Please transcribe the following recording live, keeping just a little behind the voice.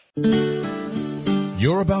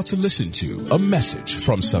You're about to listen to a message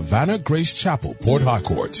from Savannah Grace Chapel, Port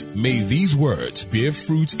Harcourt. May these words bear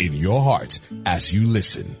fruit in your heart as you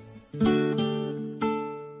listen.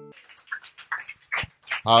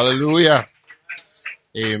 Hallelujah.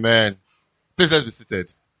 Amen. Please let's be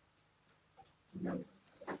seated.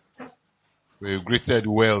 We've greeted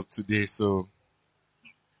well today, so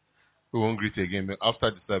we won't greet again. After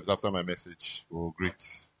the service, after my message, we'll greet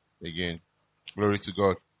again. Glory to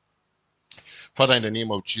God. Father, in the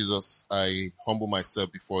name of Jesus, I humble myself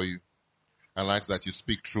before you and ask that you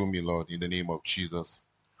speak through me, Lord, in the name of Jesus.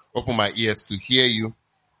 Open my ears to hear you.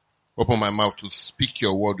 Open my mouth to speak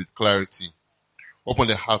your word with clarity. Open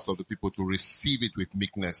the hearts of the people to receive it with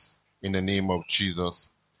meekness in the name of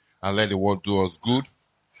Jesus. And let the word do us good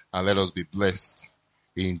and let us be blessed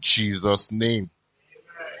in Jesus' name.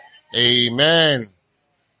 Amen.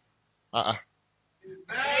 Amen.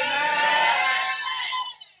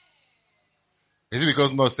 Is it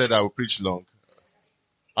because God said I will preach long?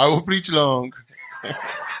 I will preach long.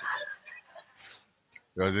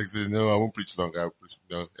 Because they say, no, I won't preach long. I will preach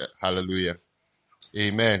long. Hallelujah.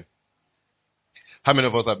 Amen. How many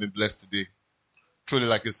of us have been blessed today? Truly,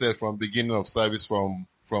 like I said, from beginning of service, from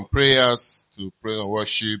prayers to prayer and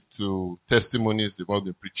worship to testimonies, they've all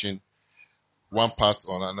been preaching one part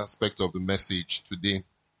on an aspect of the message today.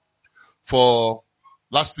 For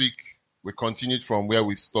last week, we continued from where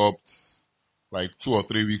we stopped like 2 or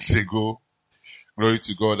 3 weeks ago. Glory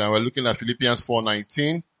to God. And we're looking at Philippians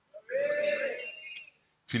 4:19.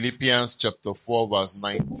 Philippians chapter 4 verse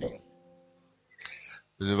 19.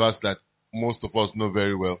 There's a verse that most of us know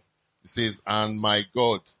very well. It says, and my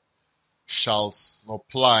God shall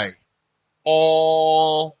supply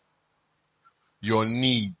all your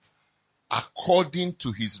needs according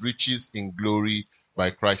to his riches in glory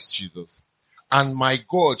by Christ Jesus. And my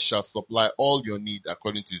God shall supply all your need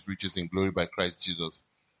according to his riches in glory by Christ Jesus.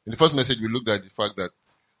 In the first message, we looked at the fact that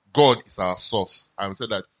God is our source. And we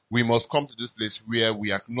said that we must come to this place where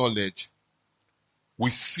we acknowledge,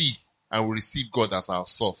 we see, and we receive God as our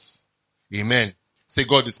source. Amen. Say,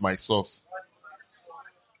 God is my source.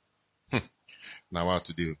 Now what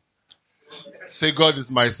to do? Say, God is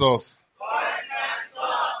my source.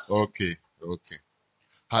 Okay.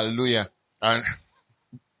 Hallelujah. And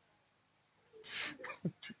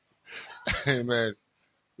amen.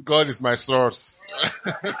 God is my source.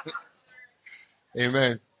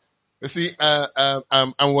 Amen. You see, I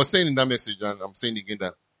was saying in that message, and I'm saying again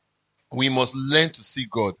that we must learn to see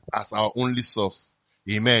God as our only source.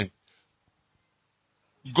 Amen.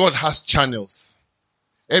 God has channels.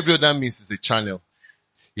 Every other means is a channel.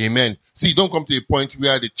 Amen. See, you don't come to a point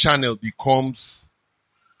where the channel becomes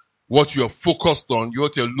what you're focused on,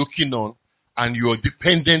 what you're looking on, and you're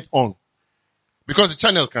dependent on. Because the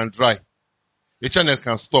channel can dry. A channel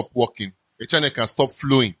can stop working. A channel can stop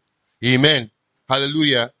flowing. Amen.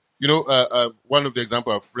 Hallelujah. You know, one of the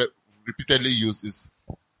examples I've repeatedly used is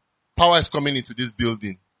power is coming into this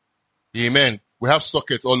building. Amen. We have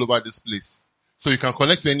sockets all over this place. So you can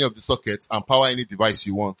connect to any of the sockets and power any device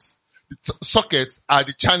you want. The sockets are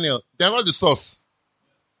the channel. They're not the source.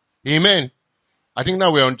 Amen. I think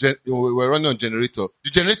now we're running on generator. The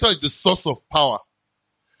generator is the source of power.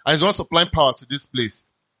 And it's not supplying power to this place.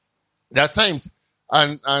 There are times,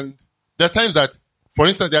 and there are times that, for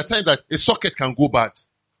instance, there are times that a socket can go bad.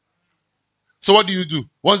 So what do?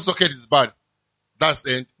 Once the socket is bad, that's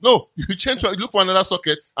the end. No, you look for another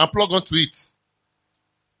socket and plug onto it.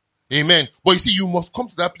 Amen. But you see, you must come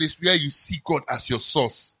to that place where you see God as your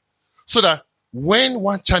source. So that when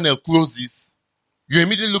one channel closes, you're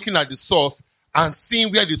immediately looking at the source and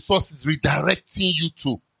seeing where the source is redirecting you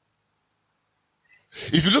to.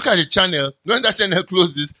 If you look at the channel, when that channel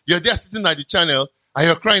closes, you're there sitting at the channel and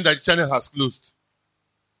you're crying that the channel has closed.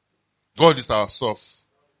 God is our source.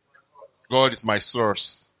 God is my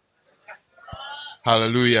source.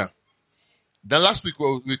 Hallelujah. Then last week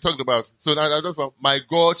we talked about, so I don't know, my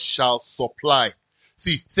God shall supply.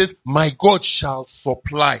 See, it says, my God shall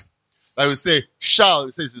supply. Like we say, shall,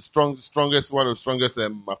 it says the strongest, one of the strongest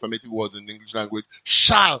affirmative words in the English language.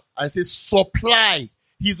 Shall, I say supply.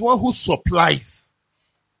 He's one who supplies.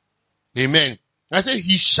 Amen. I say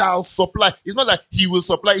he shall supply. It's not that he will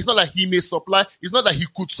supply. It's not that he may supply. It's not that he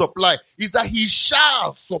could supply. It's that he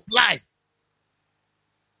shall supply.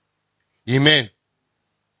 Amen.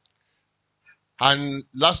 And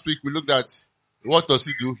last week we looked at what does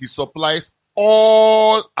he do? He supplies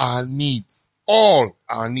all our needs. All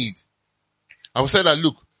our needs. I will say that,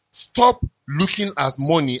 look, stop looking at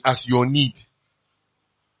money as your need.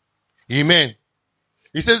 Amen.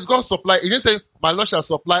 He says God supply. He didn't say my Lord shall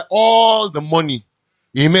supply all the money.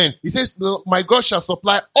 Amen. He says, my God shall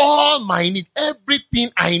supply all my need, everything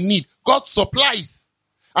I need. God supplies.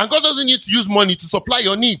 And God doesn't need to use money to supply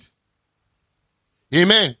your need.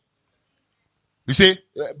 Amen. You say,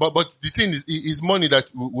 but the thing is money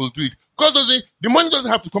that will do it. The money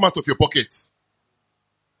doesn't have to come out of your pocket.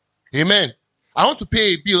 Amen. I want to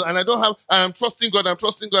pay a bill and and I'm trusting God, and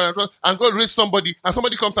God raised somebody, and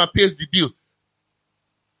somebody comes and pays the bill.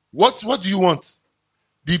 What do you want?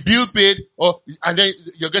 The bill paid, and then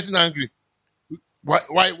you're getting angry.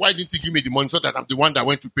 Why didn't you give me the money so that I'm the one that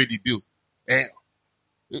went to pay the bill?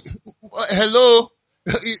 Hello?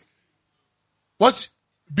 What?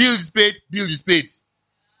 Bill is paid.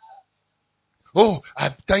 Oh, I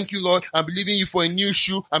thank you, Lord. I'm believing you for a new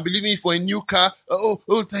shoe. I'm believing you for a new car.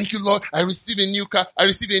 Oh, thank you, Lord. I receive a new car.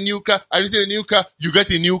 You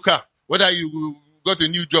get a new car. Whether you got a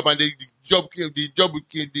new job and the job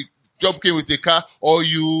came with a car, or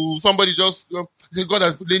somebody just said, God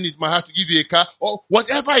has laid it in my heart to give you a car, or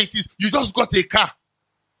whatever it is, you just got a car.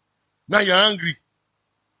 Now you're angry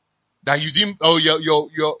that you didn't, or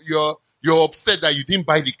you're upset that you didn't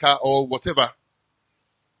buy the car or whatever.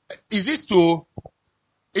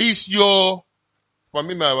 For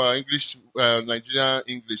me, my English, Nigerian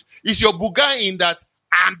English, is your buga in that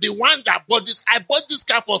I'm the one that bought this. I bought this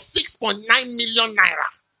car for 6.9 million naira.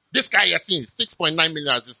 This car you're seeing, 6.9 million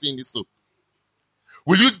as you're seeing this. So,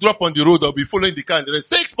 will you drop on the road or be following the car and the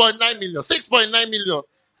 6.9 million?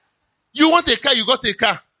 You want a car, you got a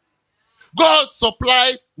car. God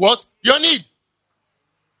supply what? Your need.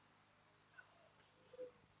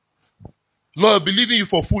 Lord, believing you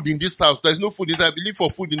for food in this house. There's no food inside. I believe for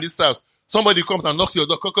food in this house. Somebody comes and knocks your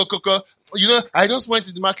door. I just went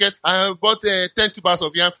to the market. I bought 10 tubers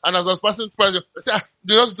of yam, and as I was passing through,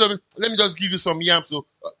 they just told me, let me just give you some yam. So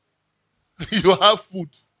you have food.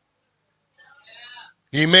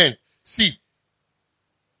 Amen. See,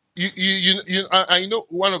 I know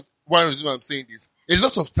one reason why I'm saying this. A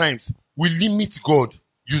lot of times we limit God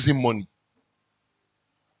using money.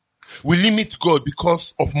 We limit God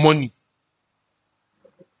because of money.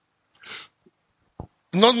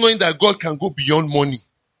 Not knowing that God can go beyond money.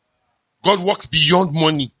 God works beyond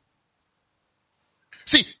money.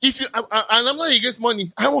 See, and I'm not against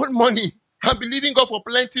money. I want money. I'm believing God for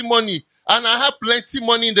plenty money. And I have plenty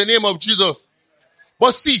money in the name of Jesus.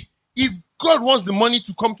 But see, if God wants the money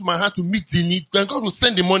to come to my hand to meet the need, then God will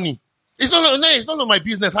send the money. It's not my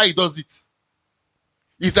business how he does it.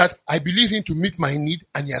 It's that I believe him to meet my need,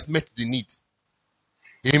 and he has met the need.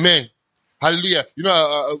 Amen. Hallelujah. We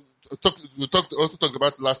also talked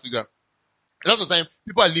about last week. A lot of time,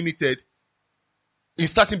 people are limited in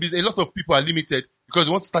starting business. A lot of people are limited because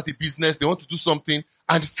they want to start a business, they want to do something,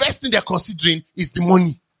 and the first thing they're considering is the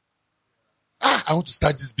money. I want to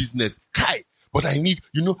start this business. Kai, but I need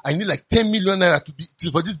like 10 million naira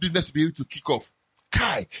for this business to be able to kick off.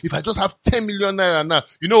 Kai, if I just have 10 million naira now,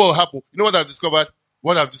 you know what will happen? You know what I've discovered?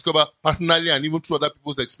 What I've discovered personally and even through other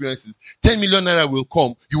people's experiences. 10 million naira will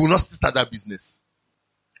come. You will not start that business.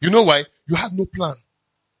 You know why? You have no plan.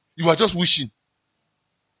 You are just wishing.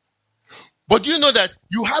 But do you know that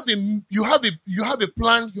you have a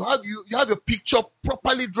plan, you have a picture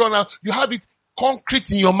properly drawn out, you have it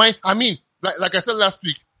concrete in your mind. I mean, like I said last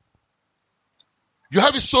week, you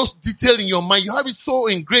have it so detailed in your mind, you have it so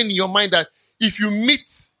ingrained in your mind that if you meet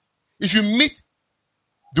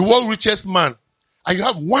the world's richest man and you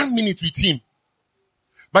have 1 minute with him,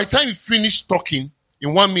 by the time you finish talking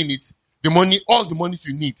in 1 minute, all the money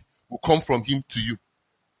you need will come from him to you.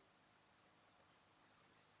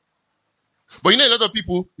 But a lot of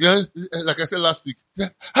people, like I said last week,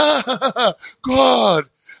 God,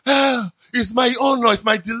 it's my honor, it's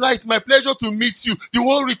my delight, it's my pleasure to meet you, the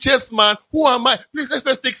world's richest man. Who am I? Please, let's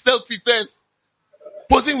first take selfie first.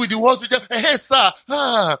 Posing with the world's richest. Hey, sir,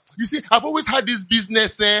 you see, I've always had this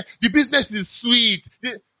business. The business is sweet.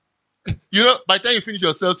 By the time you finish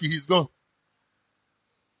your selfie, he's gone.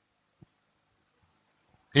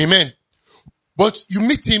 Amen. But you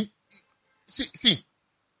meet him. See.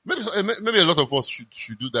 Maybe a lot of us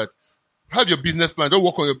should do that. Have your business plan. Don't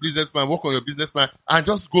work on your business plan, and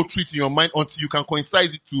just go through it in your mind until you can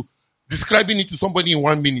coincide it to describing it to somebody in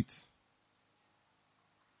 1 minute.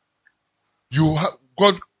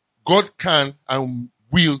 God can and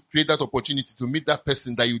will create that opportunity to meet that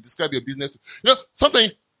person that you describe your business to.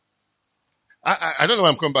 Sometimes I don't know why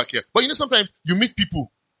I'm coming back here, but sometimes you meet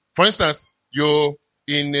people. For instance, you're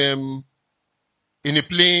in a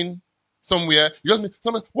plane somewhere. You just meet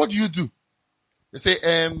someone. What do you do? They say,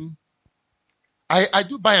 I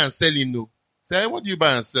do buy and sell, Say, what do you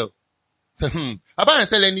buy and sell? Say, I buy and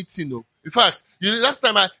sell anything, In fact, the last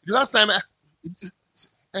time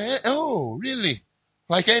oh, really?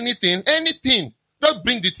 Like anything. Just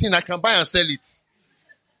bring the thing, I can buy and sell it.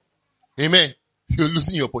 Amen. You're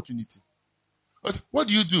losing your opportunity. But what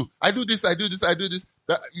do? I do this.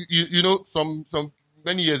 That, you know, some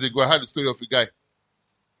many years ago, I had a story of a guy.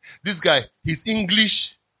 This guy, his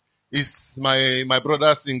English is my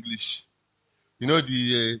brother's English. You know,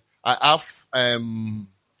 I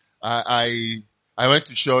went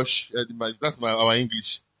to church. That's our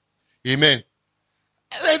English. Amen.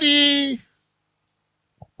 Already.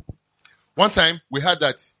 One time we had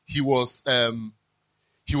that he was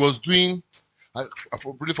doing. I've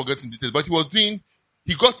really forgotten details, but he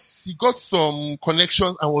got some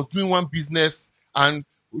connections and was doing one business, and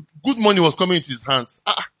good money was coming into his hands.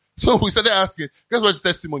 So we started asking. Guess what his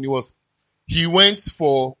testimony was? He went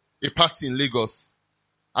for a party in Lagos.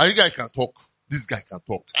 And this guy can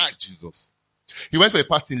talk. Jesus. He went for a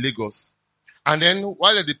party in Lagos. And then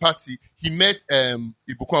while at the party, he met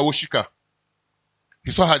Ibukun Awoshika.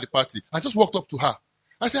 He saw her at the party. I just walked up to her.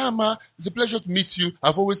 I said, Ma, it's a pleasure to meet you.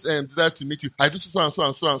 I've always desired to meet you. I do so and so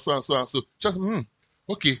and so and so and so and so. Just,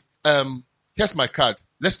 okay. Here's my card.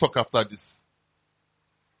 Let's talk after this.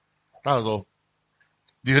 That was all.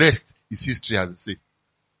 The rest is history, as they say.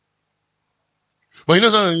 But you know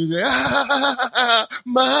something?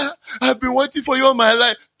 Ma, I've been waiting for you all my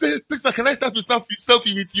life. Please, can I start to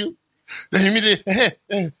selfie with you? Then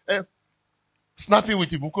immediately, snapping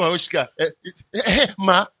with Ibukun Awoshika.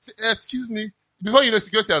 Ma, excuse me. Before you know,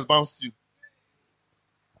 security has bounced you.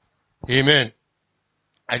 Amen.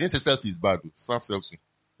 I didn't say selfie is bad. Snap selfie.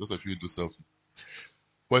 Those of you who do selfie.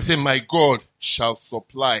 But I say, my God shall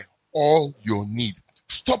supply all your need.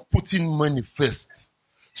 Stop putting money first.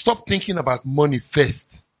 Stop thinking about money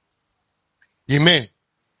first. Amen.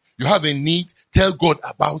 You have a need, tell God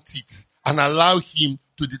about it and allow him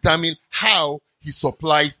to determine how he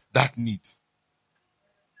supplies that need.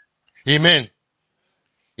 Amen.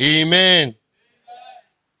 Amen.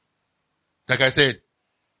 Like I said,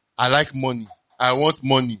 I like money. I want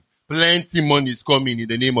money. Plenty money is coming in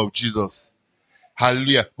the name of Jesus.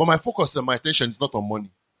 Hallelujah. But my focus and my attention is not on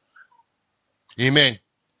money. Amen.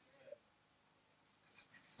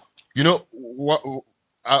 You know what?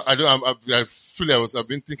 I've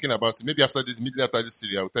been thinking about it. Maybe immediately after this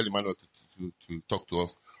series, I will tell Emmanuel to talk to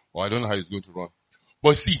us, or I don't know how he's going to run.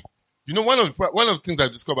 But see, you know, one of the things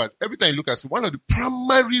I've discovered, every time you look at it, one of the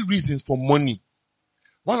primary reasons for money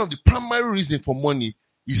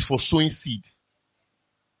is for sowing seed.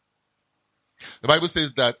 The Bible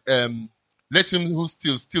says that let him who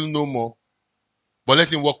steal no more, but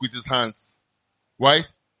let him work with his hands. Why?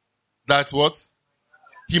 That what?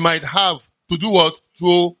 He might have to do what?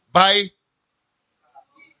 To buy,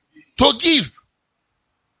 to give.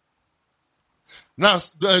 Now,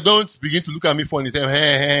 don't begin to look at me funny and say,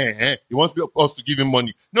 hey. He wants us to give him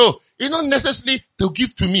money. No, it's not necessarily to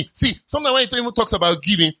give to me. See, sometimes when it even talks about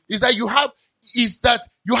giving, is that you have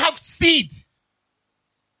seed.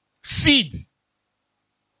 Seed.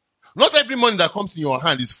 Not every money that comes in your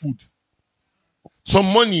hand is food.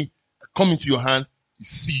 Some money coming to your hand is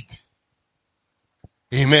seed.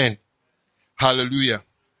 Amen. Hallelujah.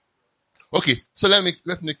 Okay, so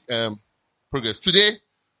let's make progress. Today,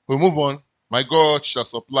 we'll move on. My God shall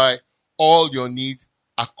supply all your need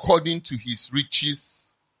according to his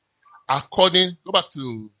riches. Go back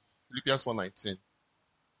to Philippians 4:19.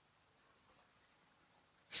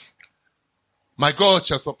 My God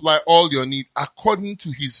shall supply all your need according to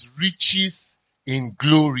his riches in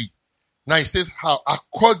glory. Now it says how?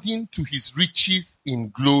 According to his riches in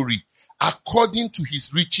glory. According to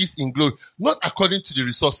his riches in glory. Not according to the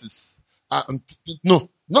resources. No,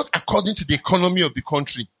 not according to the economy of the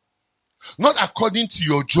country. Not according to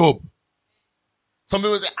your job. Some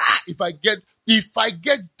people say, if I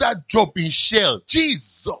get that job in Shell,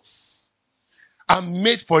 Jesus, I'm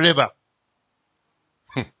made forever.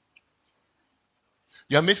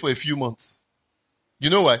 You are made for a few months.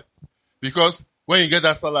 You know why? Because when you get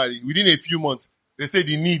that salary, within a few months, they say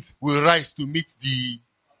the needs will rise to meet the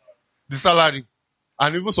salary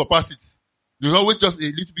and even surpass it. You're always just a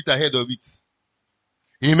little bit ahead of it.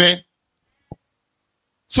 Amen.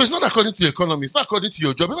 So it's not according to your economy. It's not according to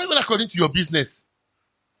your job. It's not even according to your business.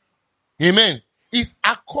 Amen. It's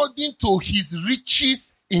according to his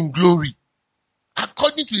riches in glory.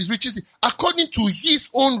 According to his riches, according to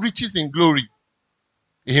his own riches in glory.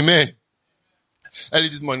 Amen. Early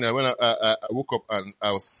this morning, when I woke up and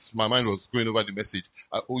my mind was going over the message.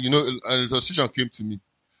 An illustration came to me.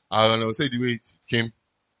 And I will say the way it came,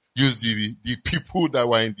 use the people that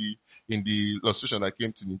were in the illustration that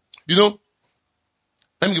came to me. You know,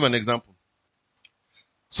 let me give an example.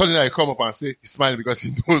 Suddenly I come up and say, he's smiling because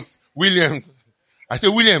he knows Williams. I say,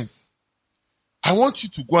 Williams, I want you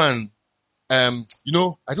to go and, I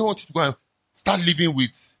don't want you to go and start living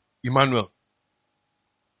with Emmanuel.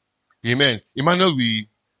 Amen. Emmanuel will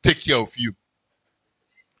take care of you.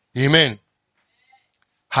 Amen.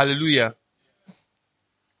 Hallelujah.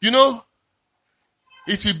 You know,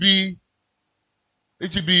 it will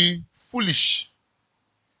be foolish.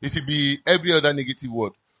 It will be every other negative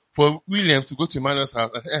word for William to go to Emmanuel's house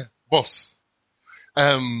and, boss,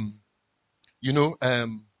 I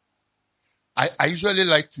usually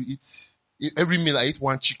like to eat, every meal I eat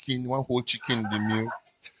one whole chicken in the meal.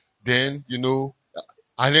 Then,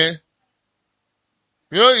 and then,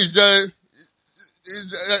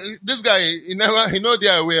 this guy, he know they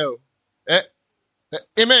are well.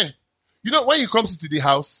 Amen. When he comes into the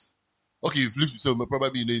house, okay, you've lived with him,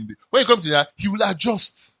 probably, when he comes to that, he will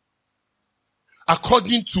adjust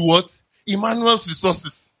according to what? Emmanuel's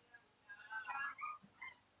resources.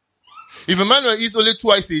 If Emmanuel eats only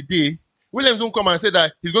twice a day, Williams won't come and say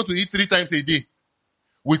that he's going to eat 3 times a day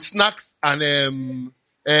with snacks and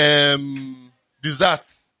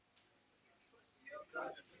desserts.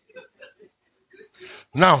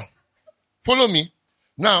 Now, follow me.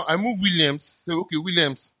 Now, I move Williams. Say, okay,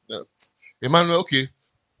 Williams, Emmanuel, okay.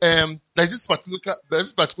 There's this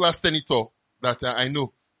particular senator that I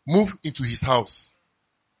know. Move into his house.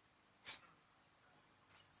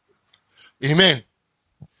 Amen.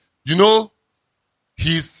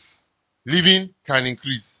 His living can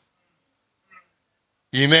increase.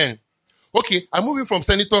 Amen. Okay, I'm moving from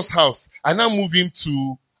senator's house. I now move him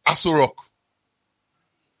to Aso Rock.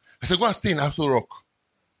 I said, go and stay in Aso Rock.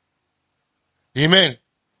 Amen.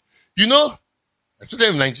 Especially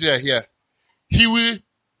in Nigeria here,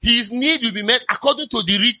 his need will be met according to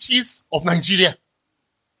the riches of Nigeria.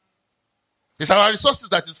 It's our resources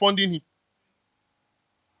that is funding him.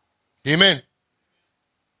 Amen.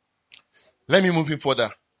 Let me move him further.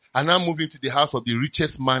 And now move him to the house of the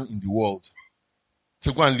richest man in the world.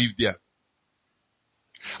 To go and live there.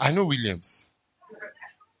 I know Williams.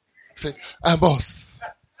 Say, boss.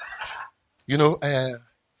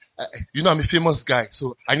 I'm a famous guy,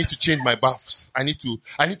 so I need to change my buffs. I need to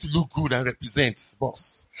look good and represent,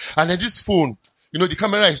 boss. And then this phone, the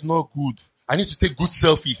camera is not good. I need to take good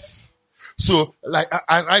selfies. So, like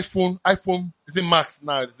an iPhone is a Max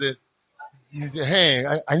now. Hey,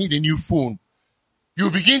 I need a new phone. You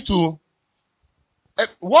begin to,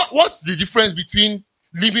 what's the difference between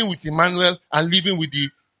living with Emmanuel and living with the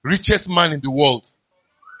richest man in the world?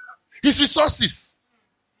 His resources.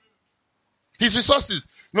 His resources.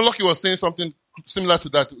 Lucky was saying something similar to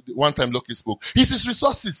that one time Lucky spoke. His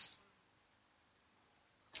resources.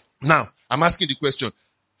 Now, I'm asking the question,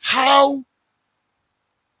 how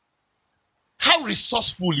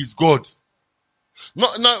resourceful is God?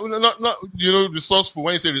 Not resourceful.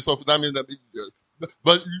 When you say resourceful, that means that,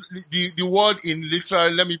 but the word in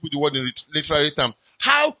literal, let me put the word in literary term.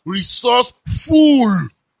 How resourceful?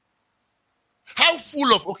 How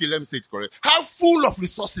full of, okay, let me say it correct. How full of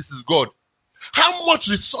resources is God? How much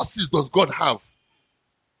resources does God have?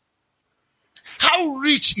 How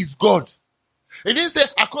rich is God? It didn't say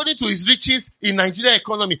according to his riches in Nigeria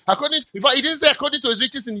economy. In fact, it didn't say according to his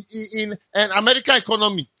riches in American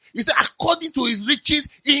economy. He said according to his riches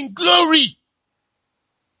in glory.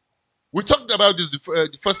 We talked about this the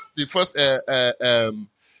first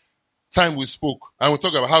time we spoke, and we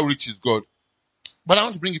talked about how rich is God. But I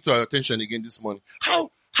want to bring it to our attention again this morning.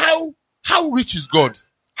 How rich is God?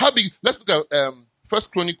 How big? Let's look at 1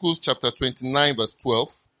 Chronicles chapter 29 verse 12.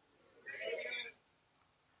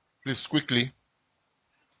 Please quickly.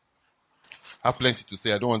 I have plenty to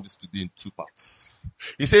say. I don't want this to be in 2 parts.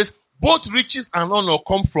 He says, both riches and honor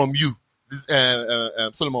come from you. This,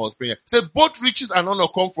 Solomon was praying. He said, both riches and honor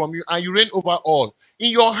come from you, and you reign over all.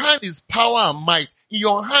 In your hand is power and might. In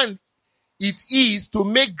your hand it is to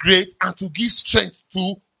make great and to give strength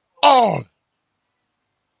to all.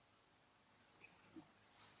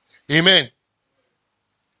 Amen.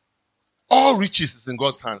 All riches is in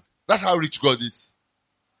God's hand. That's how rich God is.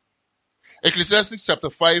 Ecclesiastes chapter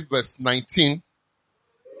 5 verse 19.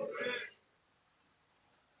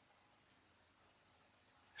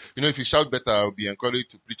 If you shout better, I'll be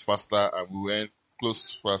encouraged to preach faster and we will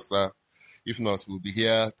close faster. If not, we'll be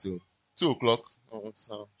here till 2 o'clock.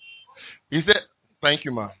 So. He said, thank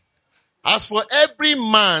you, man. As for every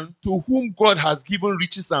man to whom God has given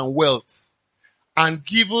riches and wealth and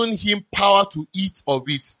given him power to eat of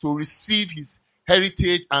it, to receive his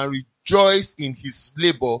heritage and rejoice in his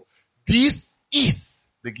labor, this is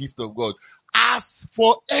the gift of God. As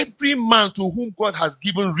for every man to whom God has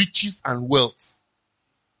given riches and wealth,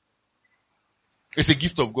 it's a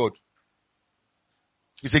gift of God.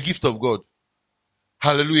 It's a gift of God.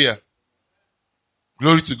 Hallelujah.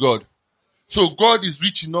 Glory to God. So God is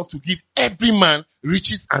rich enough to give every man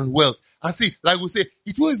riches and wealth. And see, like we say,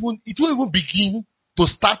 it won't even begin to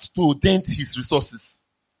start to dent his resources.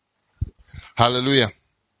 Hallelujah.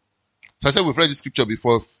 So I said we've read this scripture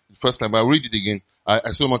before the first time, but I'll read it again.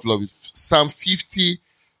 I so much love it. Psalm 50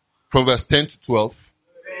 from verse 10 to 12.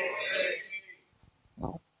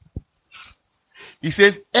 He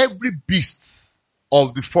says, every beast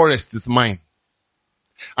of the forest is mine,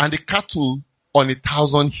 and the cattle on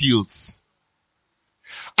 1,000 hills.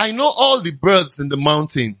 I know all the birds in the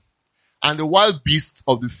mountain, and the wild beasts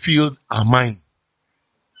of the field are mine.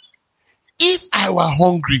 If I were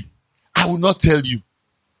hungry, I would not tell you,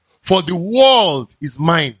 for the world is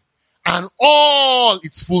mine, and all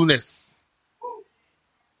its fullness.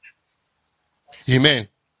 Amen.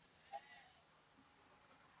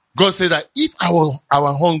 God said that if I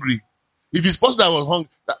were hungry, if it's possible that I was hungry,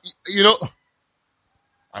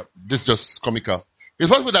 this is just comical. It's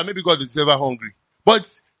possible that maybe God is ever hungry. But,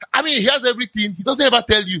 he has everything. He doesn't ever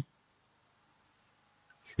tell you.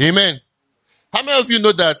 Amen. How many of you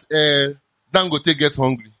know that Dangote gets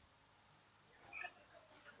hungry?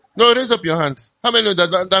 No, raise up your hand. How many know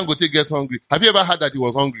that Dangote gets hungry? Have you ever heard that he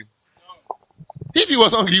was hungry? If he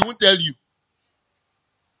was hungry, he won't tell you.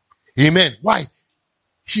 Amen. Why?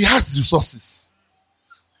 He has resources.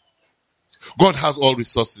 God has all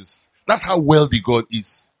resources. That's how wealthy God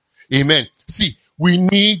is. Amen. See, we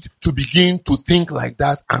need to begin to think like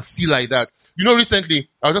that and see like that. Recently,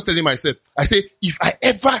 I was just telling myself, I say, if I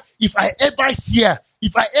ever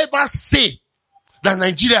say that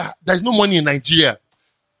Nigeria, there's no money in Nigeria,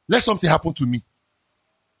 let something happen to me.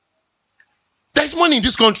 There's money in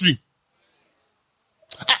this country.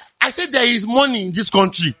 I said there is money in this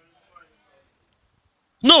country.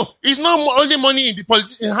 No, it's not only money in the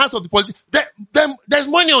hands of the politicians. There's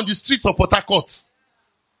money on the streets of Port Harcourt.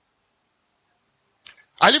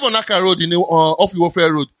 I live on Aka Road, off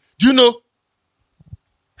Warfare Road. Do you know?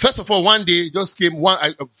 First of all, one day just came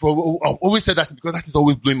I've always said that because that is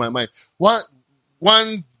always blowing my mind.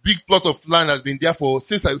 One big plot of land has been there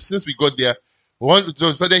since we got there.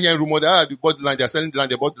 So started hearing rumor that they bought the land, they're selling the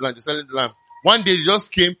land, they bought the land, they're selling the land. One day they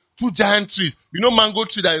just came, 2 giant trees. Mango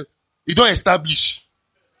tree that you don't establish.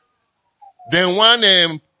 Then one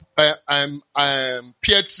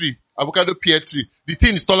pear tree, avocado pear tree. The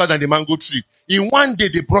thing is taller than the mango tree. In one day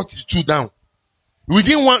they brought the 2 down.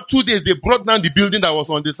 Within 2 days they brought down the building that was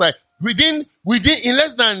on the side. In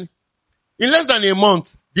less than a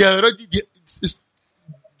month, the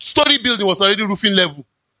story building was already roofing level.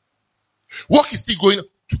 Work is still going on.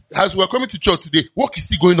 As we're coming to church today, work is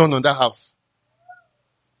still going on that house.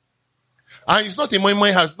 And it's not a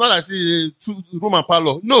moi house. It's not as a 2-room and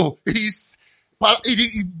parlor. No, he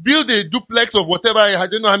built a duplex of whatever. I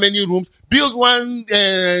don't know how many rooms. Build one,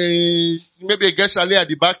 maybe a guest chalet at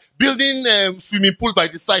the back. Building swimming pool by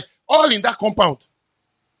the side. All in that compound.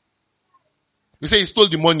 You say he stole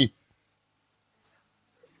the money.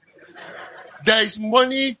 There is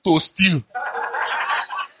money to steal.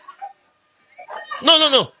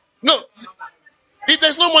 No. If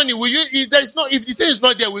there's no money, if the thing is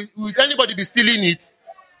not there, will anybody be stealing it?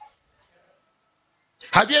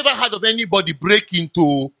 Have you ever heard of anybody break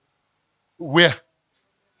into where?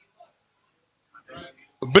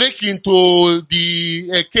 Break into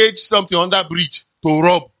the cage something on that bridge to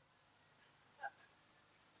rob.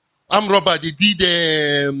 Armed robber, they did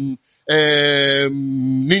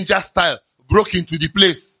ninja style, broke into the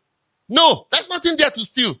place. No, there's nothing there to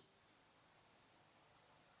steal.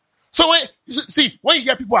 So when you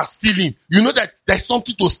hear people are stealing, you know that there's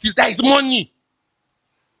something to steal. There is money.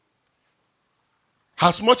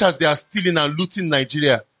 As much as they are stealing and looting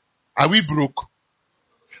Nigeria, are we broke?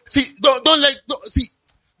 See, don't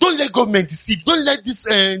let government deceive. Don't let this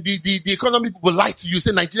the economy people lie to you.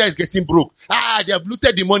 Say Nigeria is getting broke. They have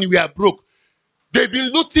looted the money. We are broke. They've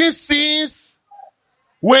been looting since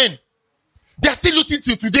when? They are still looting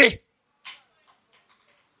till today.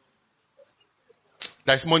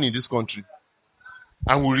 There's money in this country.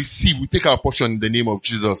 And we take our portion in the name of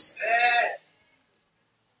Jesus.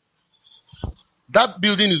 That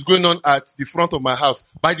building is going on at the front of my house.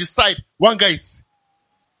 By the side, one guy is,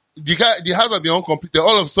 the house has been uncompleted.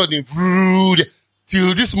 All of a sudden,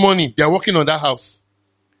 till this morning, they are working on that house.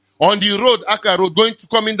 On the road, Aka Road,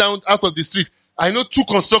 coming down out of the street, I know 2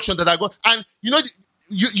 constructions that are going, and you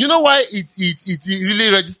know why it really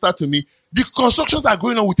registered to me? The constructions are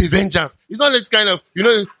going on with a vengeance. It's not this kind of,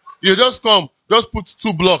 you just come, just put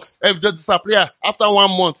 2 blocks. If the supplier, after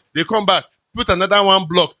 1 month, they come back, put another 1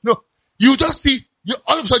 block. No, you just see,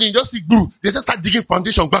 all of a sudden you just see, they just start digging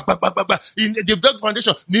foundation, back. They've dug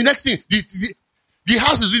foundation. The next thing, the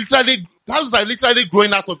house is literally houses are literally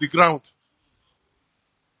growing out of the ground.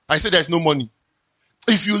 I said there's no money.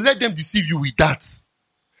 If you let them deceive you with that,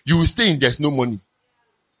 you will stay in there's no money.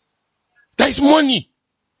 There is money.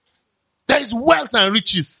 There is wealth and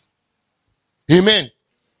riches. Amen.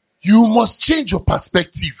 You must change your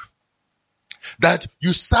perspective. That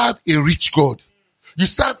you serve a rich God. You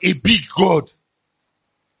serve a big God.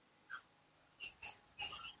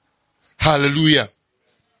 Hallelujah.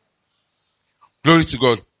 Glory to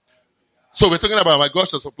God. So we're talking about my God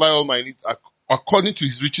shall supply all my needs according to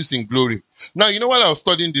his riches in glory. Now, you know, while I was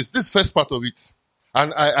studying this first part of it,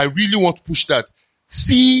 and I really want to push that.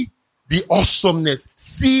 See the awesomeness.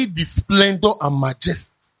 See the splendor and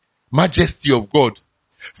majesty of God.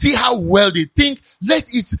 See how well they think. Let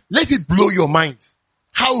it blow your mind.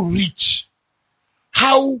 How rich.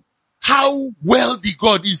 How wealthy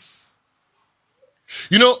God is.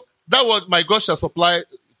 You know, that word, my God shall supply,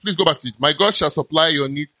 please go back to it. My God shall supply your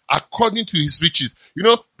needs according to his riches. You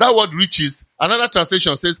know, that word riches, another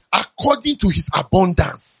translation says, according to his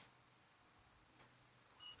abundance.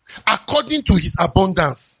 According to his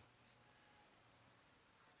abundance.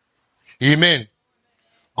 Amen.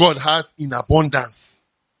 God has in abundance.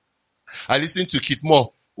 I listened to Kit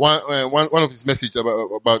Moore, one of his messages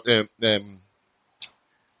about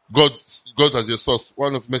God as your source.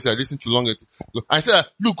 One of the messages I listened to long ago. I said,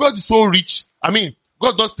 look, God is so rich. I mean,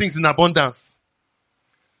 God does things in abundance.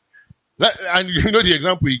 And you know the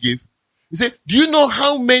example he gave? He said, do you know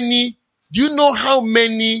how many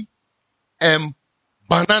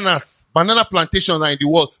banana plantations are in the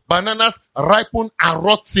world? Bananas ripen and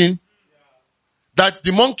rotting that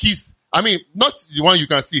the monkeys, I mean, not the one you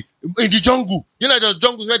can see, in the jungle. You know the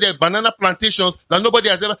jungle where there are banana plantations that nobody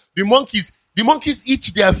has ever, the monkeys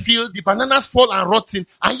eat their field, the bananas fall and rotting,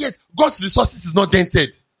 and yet God's resources is not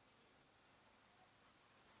dented.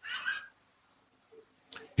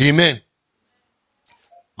 Amen.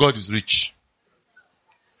 God is rich.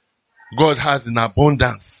 God has an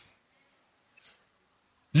abundance.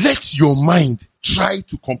 Let your mind try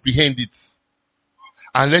to comprehend it.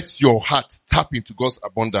 And let your heart tap into God's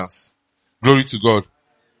abundance. Glory to God.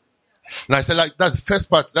 And I said, like, that's the first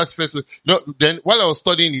part. That's the first. You know, then while I was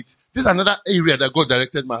studying it, this is another area that God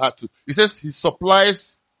directed my heart to. He says he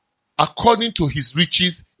supplies according to his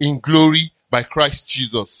riches in glory by Christ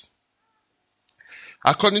Jesus.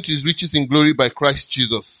 According to his riches in glory by Christ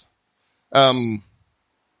Jesus.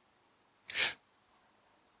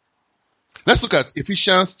 Let's look at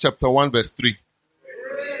Ephesians chapter 1 verse 3.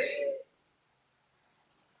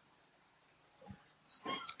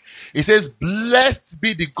 It says, blessed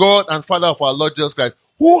be the God and Father of our Lord Jesus Christ,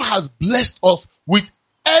 who has blessed us with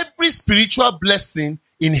every spiritual blessing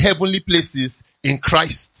in heavenly places in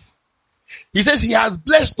Christ. He says he has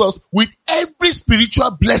blessed us with every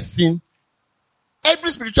spiritual blessing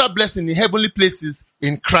in heavenly places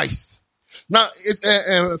in Christ. Now,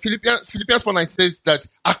 Philippians 4:9 says that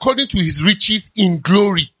according to his riches in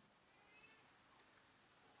glory.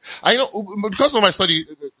 I know, because of my study,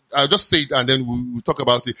 I'll just say it and then we'll talk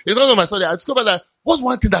about it. Because of my study, I discovered that what's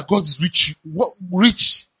one thing that God is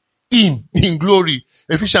rich in glory.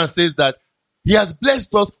 Ephesians says that he has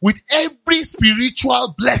blessed us with every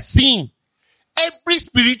spiritual blessing. Every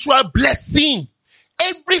spiritual blessing.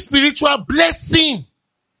 Every spiritual blessing.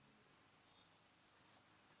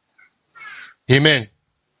 Amen.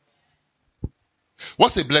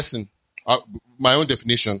 What's a blessing? My own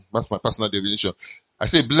definition. That's my personal definition. I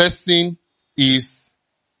say blessing is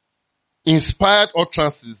inspired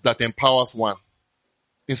utterances that empowers one.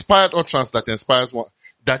 Inspired utterance that inspires one.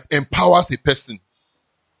 That empowers a person.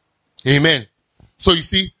 Amen. So you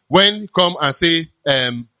see, when you come and say,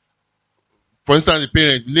 for instance, the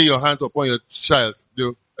parent, lay your hands upon your child,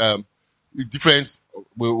 different,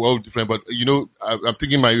 we're all different, but you know, I'm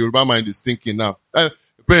thinking my Yoruba mind is thinking now.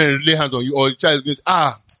 Parent lay hands on you, or the child goes,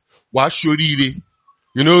 what should he?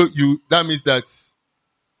 You know, that means that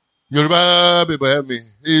Yoruba, baby, help me.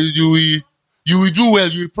 You will do well,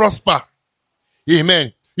 you will prosper.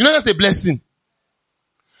 Amen. You know, that's a blessing.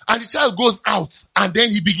 And the child goes out and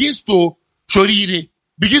then he begins to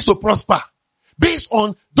prosper based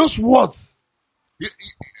on those words.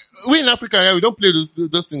 We in Africa, we don't play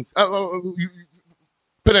those things.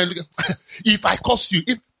 If I curse you,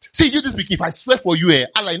 you this speaking, if I swear for you,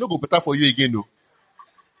 Allah, no go better for you again, no.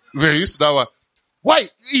 We're used to that one. Why?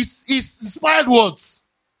 It's inspired words.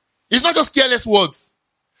 It's not just careless words.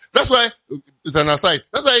 That's why, it's an aside.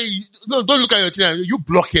 That's why, don't look at your children. You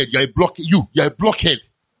blockhead. You're a blockhead.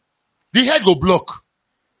 The head go block.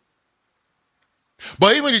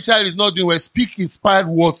 But even the child is not doing well, speak inspired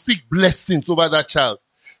words. Speak blessings over that child.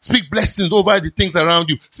 Speak blessings over the things around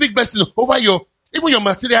you. Speak blessings over Even your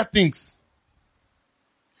material things.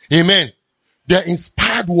 Amen. They're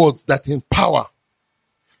inspired words that empower.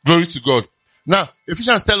 Glory to God. Now,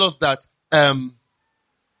 Ephesians tell us that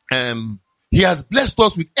He has blessed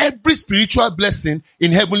us with every spiritual blessing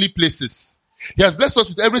in heavenly places. He has blessed us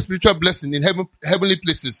with every spiritual blessing in heavenly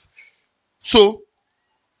places. So,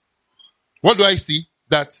 what do I see?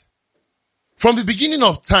 That from the beginning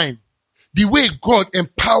of time, the way God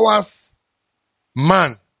empowers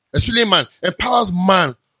man, especially man, empowers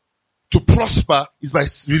man to prosper is by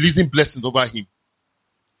releasing blessings over him.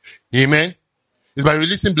 Amen. It's by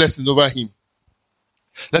releasing blessings over him.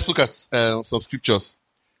 Let's look at some scriptures.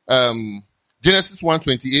 Genesis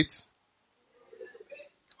 1:28.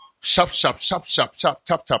 Sharp.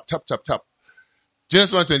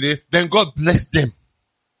 Genesis 1:28. Then God blessed them.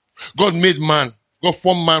 God made man. God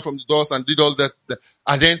formed man from the dust and did all that.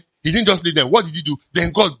 And then He didn't just leave them. What did He do?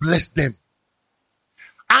 Then God blessed them.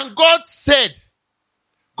 And God said,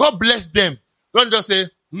 God blessed them. Don't just say,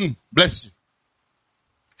 bless you.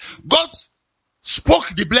 God spoke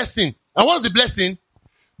the blessing. And what's the blessing?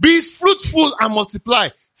 Be fruitful and multiply.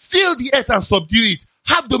 Fill the earth and subdue it.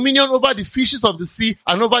 Have dominion over the fishes of the sea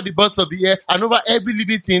and over the birds of the air and over every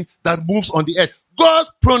living thing that moves on the earth. God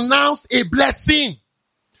pronounced a blessing.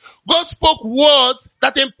 God spoke words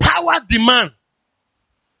that empowered the man.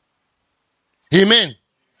 Amen.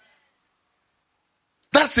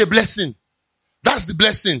 That's a blessing. That's the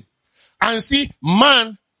blessing. And see,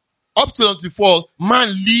 man, up till the fall, man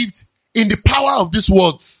lived in the power of these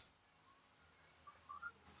words.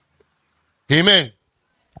 Amen.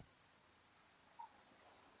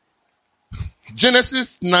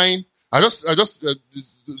 Genesis 9.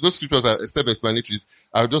 Those scriptures are self-explanatory.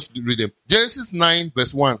 I'll just read them. Genesis 9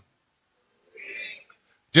 verse 1.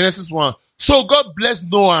 Genesis 1. So God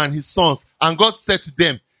blessed Noah and his sons, and God said to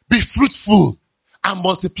them, be fruitful and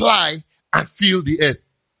multiply and fill the earth.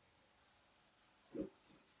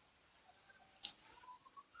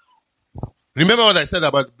 Remember what I said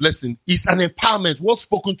about blessing? It's an empowerment. What's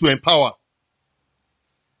spoken to empower?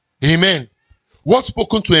 Amen. What's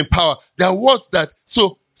spoken to empower? There are words that,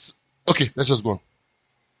 okay, let's just go on.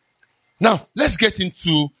 Now, let's get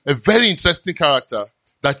into a very interesting character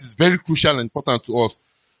that is very crucial and important to us.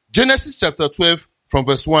 Genesis chapter 12 from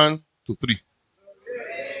verse 1 to 3.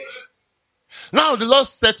 Now the Lord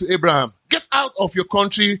said to Abraham, get out of your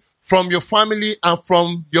country, from your family and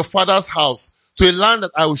from your father's house to a land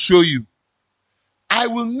that I will show you. I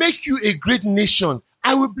will make you a great nation.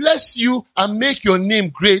 I will bless you and make your name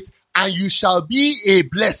great, and you shall be a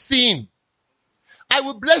blessing. I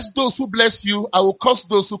will bless those who bless you. I will curse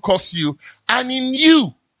those who curse you. And in you,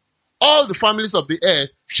 all the families of the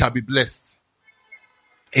earth shall be blessed.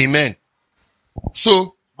 Amen.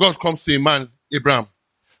 So, God comes to a man, Abraham,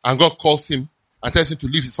 and God calls him and tells him to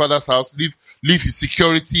leave his father's house, leave his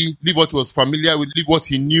security, leave what he was familiar with, leave what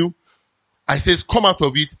he knew. I says, come out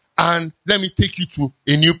of it and let me take you to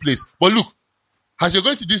a new place. But look, as you're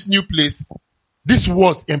going to this new place, these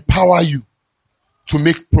words empower you to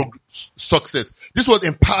make success. This will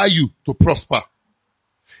empower you to prosper.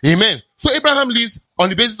 Amen. So Abraham lives on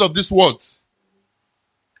the basis of these words.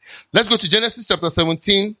 Let's go to Genesis chapter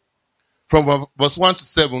 17 from verse 1 to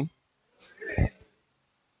 7.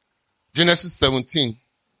 Genesis 17.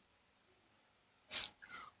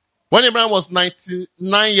 When Abraham was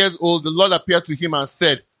 99 years old, the Lord appeared to him and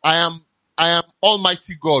said, I am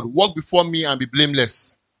Almighty God. Walk before me and be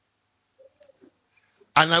blameless.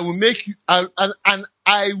 And I will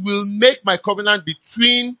make my covenant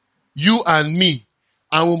between you and me,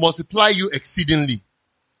 and will multiply you exceedingly.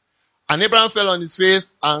 And Abraham fell on his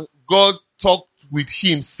face, and God talked with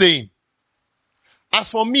him, saying,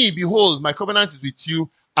 as for me, behold, my covenant is with you,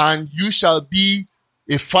 and you shall be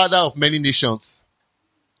a father of many nations.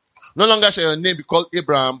 No longer shall your name be called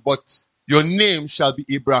Abraham, but your name shall be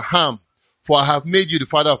Abraham, for I have made you the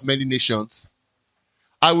father of many nations.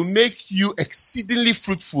 I will make you exceedingly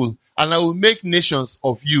fruitful, and I will make nations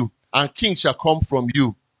of you, and kings shall come from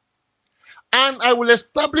you. And I will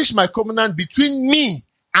establish my covenant between me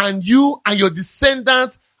and you and your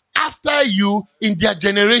descendants after you in their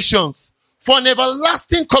generations, for an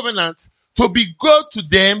everlasting covenant to be God to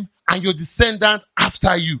them and your descendants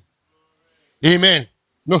after you. Amen.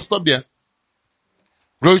 No, stop there.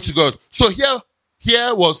 Glory to God. So here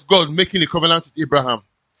was God making a covenant with Abraham.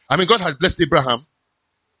 God had blessed Abraham.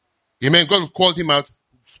 Amen. God called him out,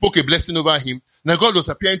 spoke a blessing over him. Now God was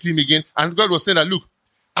appearing to him again, and God was saying that, look,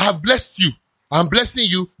 I have blessed you. I'm blessing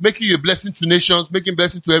you, making you a blessing to nations, making a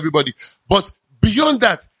blessing to everybody. But beyond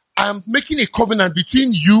that, I'm making a covenant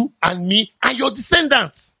between you and me and your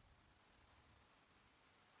descendants.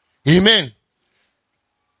 Amen.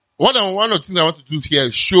 one of the things I want to do here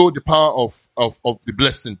is show the power of the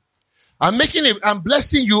blessing. I'm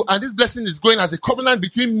blessing you, and this blessing is going as a covenant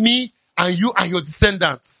between me and you and your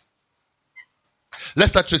descendants.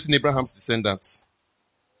 Let's start tracing Abraham's descendants.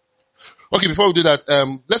 Okay, before we do that,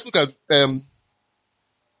 let's look at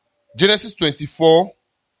Genesis 24,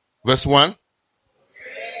 verse 1.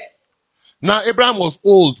 Now Abraham was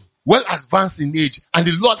old, well advanced in age, and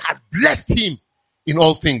the Lord had blessed him in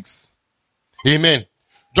all things. Amen.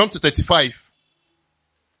 Jump to 35.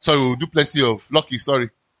 Sorry, we'll do plenty of lucky. Sorry.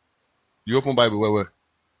 The open Bible, where?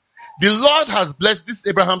 The Lord has blessed, this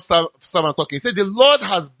Abraham's servant talking. He said, the Lord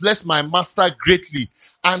has blessed my master greatly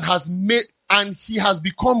and he has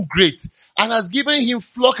become great and has given him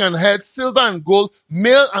flock and herds, silver and gold,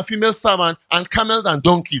 male and female servant, and camels and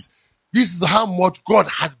donkeys. This is how much God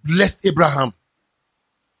had blessed Abraham.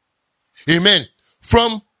 Amen.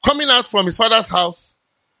 From coming out from his father's house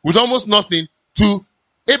with almost nothing to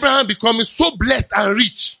Abraham becoming so blessed and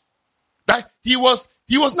rich that he was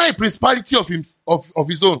not a principality of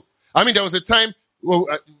his own. I mean, there was a time,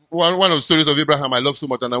 one of the stories of Abraham I love so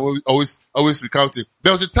much, and I always recount it.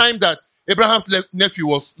 There was a time that Abraham's nephew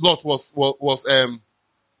Lot was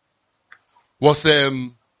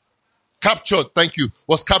captured. Thank you.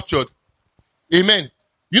 Was captured. Amen.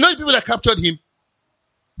 You know the people that captured him?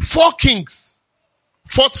 4 kings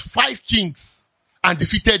fought 5 kings and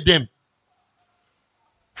defeated them.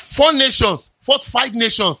 4 nations fought 5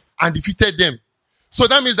 nations and defeated them. So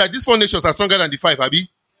that means that these 4 nations are stronger than the 5, Abi.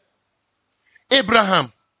 Abraham,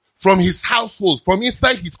 from his household, from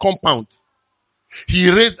inside his compound, he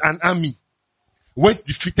raised an army,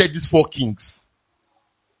 defeated these 4 kings.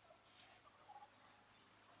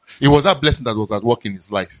 It was that blessing that was at work in his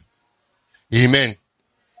life. Amen.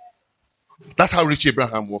 That's how rich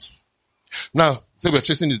Abraham was. Now, so we're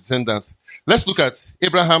tracing his descendants. Let's look at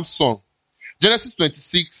Abraham's son. Genesis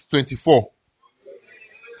 26:24.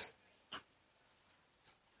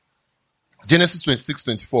 Genesis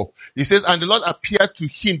 26:24. He says, and the Lord appeared to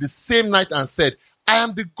him the same night and said, I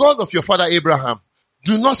am the God of your father Abraham.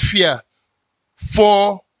 Do not fear,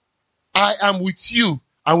 for I am with you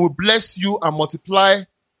and will bless you and multiply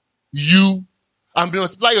you and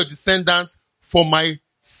multiply your descendants for my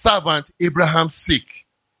servant Abraham's sake.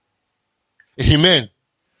 Amen.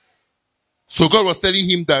 So God was telling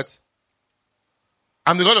him that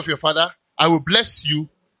I'm the God of your father. I will bless you.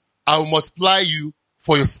 I will multiply you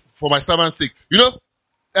for my servant's sake. You know,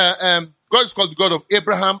 God is called the God of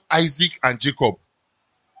Abraham, Isaac, and Jacob.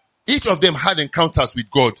 Each of them had encounters with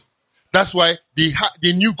God. That's why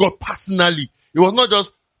they knew God personally. It was not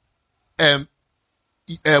just what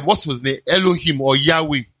was his name? Elohim or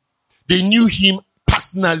Yahweh. They knew him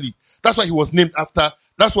personally. That's why he was named after.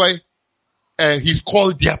 That's why he's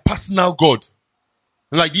called their personal God.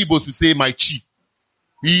 Like the Igbos would say, my chi.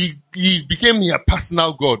 He became their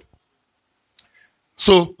personal God.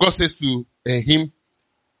 So God says to him,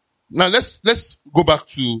 now let's go back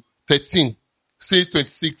to 13. Say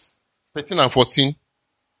 26, 13 and 14.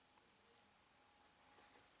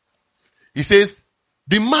 He says,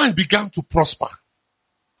 the man began to prosper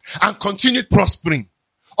and continued prospering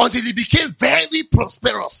until he became very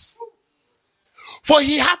prosperous. For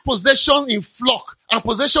he had possession in flock and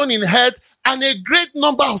possession in herds and a great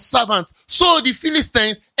number of servants. So the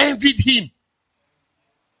Philistines envied him.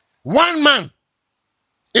 One man,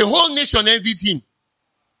 a whole nation envied him.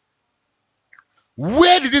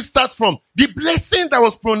 Where did it start from? The blessing that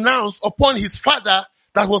was pronounced upon his father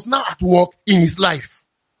that was now at work in his life.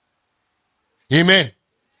 Amen.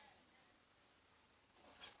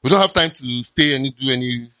 We don't have time to stay and do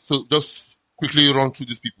any, so just quickly run through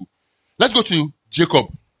these people. Let's go to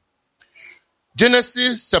Jacob.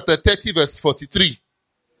 Genesis chapter 30 verse 43.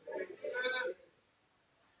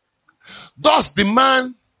 Thus the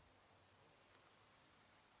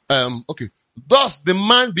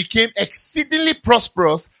man became exceedingly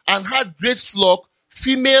prosperous and had great flock,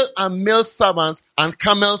 female and male servants, and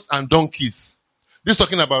camels and donkeys. This is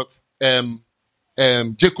talking about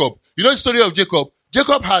Jacob. You know the story of Jacob?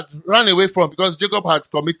 Jacob had run away because Jacob had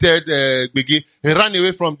committed gbege. He ran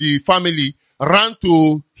away from the family, ran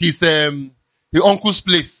to his uncle's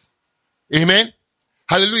place. Amen.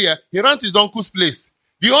 Hallelujah. He ran to his uncle's place.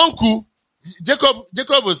 The uncle,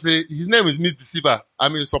 Jacob was his name is Miss Deceiver. I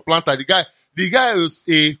mean, supplanter. The guy was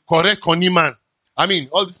a correct conny man. I mean,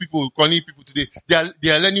 all these people, conny people today,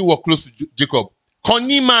 they are learning work close to Jacob.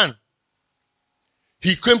 Conny man.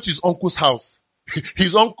 He came to his uncle's house.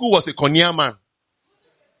 His uncle was a connier man.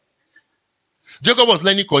 Jacob was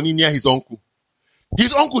learning conny near his uncle.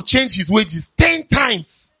 His uncle changed his wages 10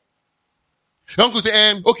 times. The uncle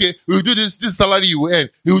said, okay, we will do this salary you will earn.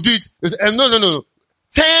 He will do it. He said, no.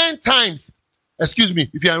 10 times. Excuse me,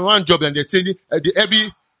 if you're in one job and they're changing,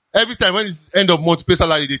 every time when it's end of month pay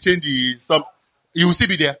salary, they change the stuff, you will still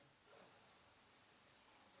be there.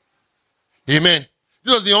 Amen.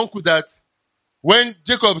 This was the uncle that when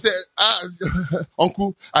Jacob said,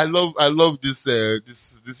 uncle, I love this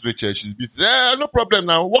Rachel. She's beautiful. No problem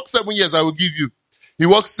now. Work 7 years, I will give you. He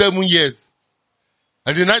worked 7 years.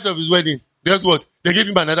 And the night of his wedding, guess what? They gave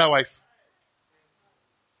him another wife.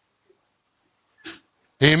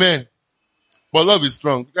 Amen. But love is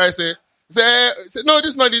strong. The guy say, no,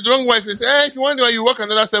 this is not the wrong wife. He say, if you want to, you work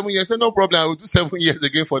another 7 years. Say, no problem. I will do 7 years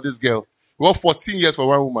again for this girl. We work 14 years for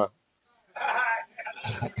one woman.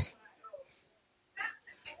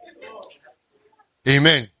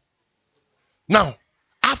 Amen. Now,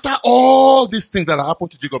 after all these things that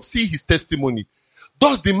happened to Jacob, see his testimony.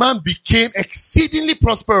 Thus the man became exceedingly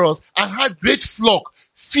prosperous and had great flock,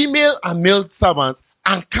 female and male servants,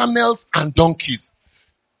 and camels and donkeys.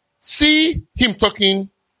 See him talking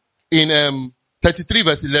in 33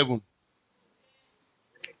 verse 11.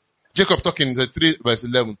 Jacob talking in 33 verse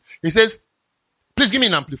 11. He says, please give me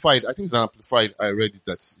an amplified. I think it's an amplified. I read it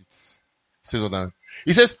that it says that.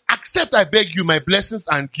 He says, accept, I beg you, my blessings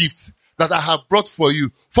and gifts that I have brought for you.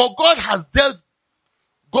 For God has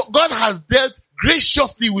dealt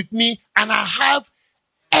graciously with me, and I have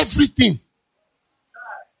everything.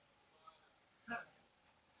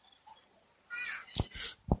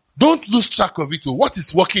 Don't lose track of it. What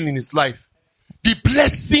is working in his life? The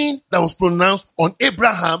blessing that was pronounced on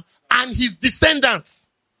Abraham and his descendants.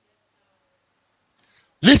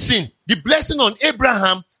 Listen, the blessing on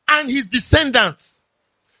Abraham and his descendants.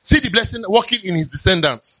 See the blessing working in his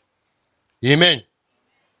descendants. Amen.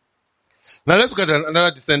 Now let's look at another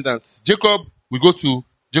descendant. Jacob, we go to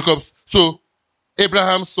Jacob's. So,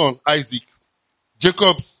 Abraham's son, Isaac.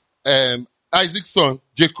 Isaac's son,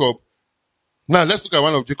 Jacob. Now let's look at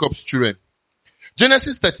one of Jacob's children.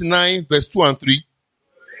 Genesis 39 verse 2 and 3.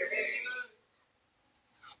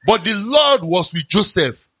 But the Lord was with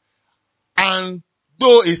Joseph, and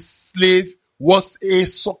though a slave, was a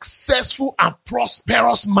successful and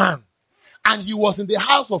prosperous man. And he was in the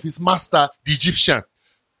house of his master, the Egyptian.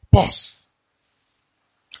 Pause.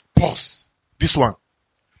 This one.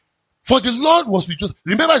 For the Lord was with Joseph.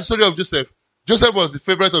 Remember the story of Joseph. Joseph was the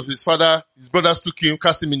favorite of his father. His brothers took him,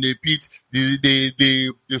 cast him in the pit.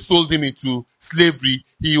 They sold him into slavery.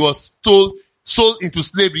 He was sold into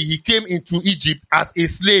slavery. He came into Egypt as a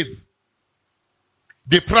slave.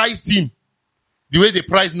 They prized him the way they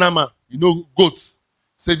prize Nama. Goats.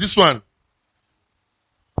 Say this one.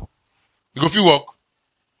 You go feel work.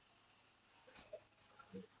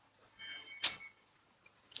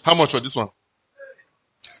 How much for this one?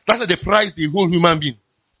 That's how they price the whole human being.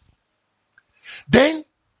 Then,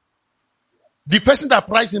 the person that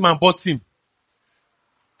priced him and bought him,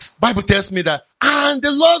 Bible tells me that, and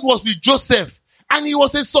the Lord was with Joseph, and he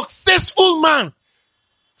was a successful man.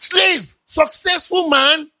 Slave, successful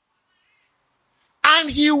man, and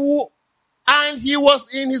he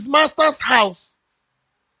was in his master's house.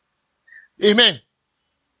 Amen.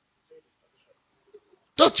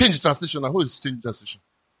 Don't change the translation. Who is changing the translation?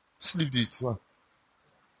 Just leave it. Wow.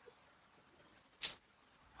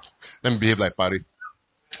 Let me behave like Parry.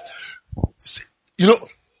 Jacob,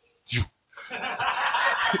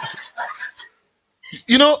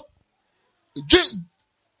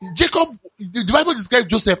 the Bible describes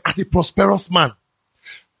Joseph as a prosperous man.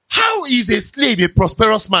 How is a slave a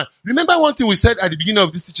prosperous man? Remember one thing we said at the beginning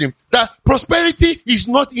of this teaching, that prosperity is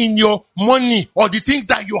not in your money or the things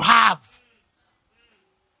that you have.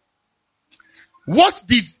 What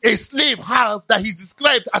did a slave have that he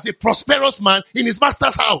described as a prosperous man in his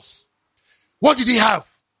master's house? What did he have?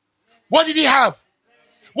 What did he have?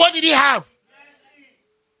 What did he have?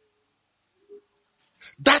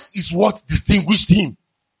 That is what distinguished him.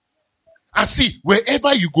 And see,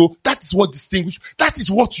 wherever you go, that is what distinguishes. That is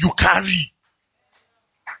what you carry.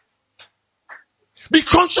 Be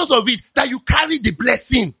conscious of it, that you carry the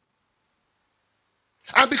blessing.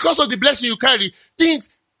 And because of the blessing you carry,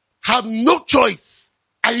 things have no choice.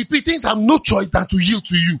 I repeat, things have no choice than to yield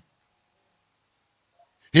to you.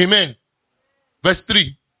 Amen. Verse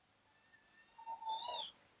 3.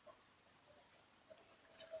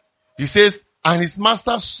 He says, and his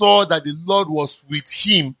master saw that the Lord was with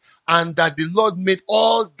him, and that the Lord made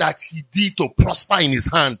all that he did to prosper in his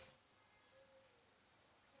hand.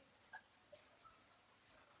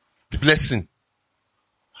 The blessing.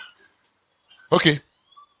 Okay.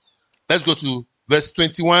 Let's go to verse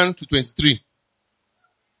 21 to 23.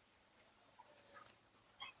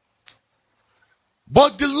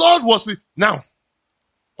 But the Lord was with... Now,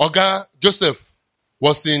 Joseph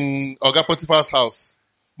was in Potiphar's house.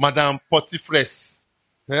 Madame Potiphress.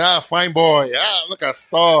 Yeah, fine boy. Yeah, look at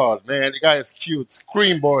Stud, man. The guy is cute.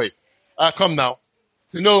 Cream boy. Come now.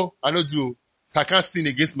 Say, no, I don't do. So I can't sin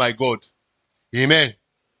against my God. Amen.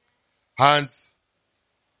 And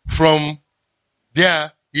from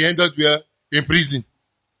there, he ended where? In prison.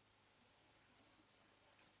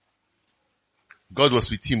 God was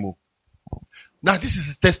with him. Now this is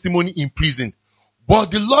his testimony in prison.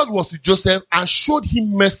 But the Lord was with Joseph and showed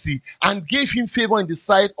him mercy and gave him favor in the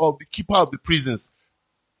sight of the keeper of the prisons.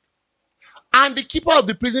 And the keeper of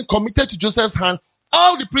the prison committed to Joseph's hand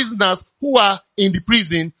all the prisoners who are in the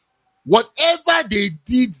prison. Whatever they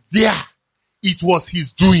did there, it was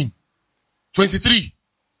his doing. 23.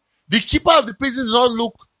 The keeper of the prison did not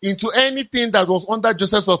look into anything that was under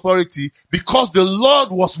Joseph's authority because the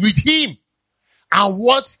Lord was with him. And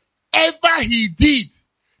whatever he did,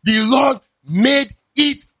 the Lord made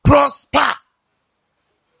it prosper.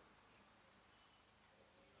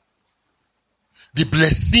 The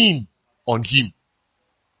blessing on him.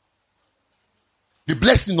 The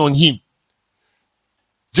blessing on him.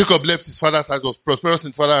 Jacob left his father's house, was prosperous in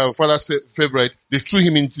his father's favorite. They threw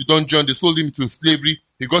him into dungeon. They sold him into slavery.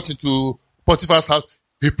 He got into Potiphar's house.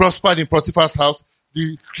 He prospered in Potiphar's house.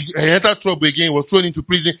 He entered trouble again. He was thrown into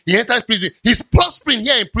prison. He entered prison. He's prospering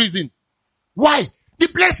here in prison. Why? The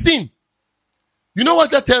blessing. You know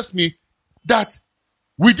what that tells me? That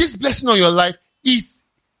with this blessing on your life, it's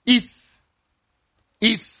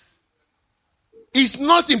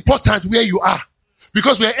not important where you are.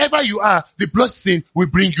 Because wherever you are, the blessing will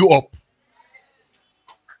bring you up.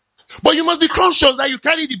 But you must be conscious that you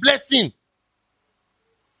carry the blessing.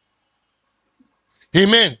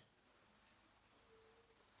 Amen.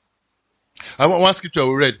 I want one scripture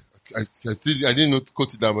we read. I didn't know to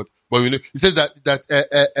quote it down, but we know. It says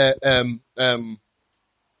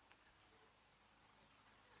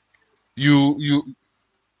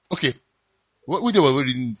okay. What we were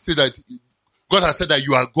reading say that God has said that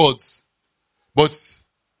you are gods, but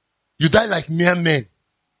you die like mere men.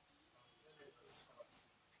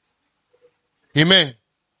 Amen.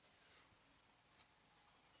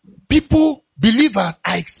 Believers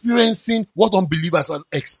are experiencing what unbelievers are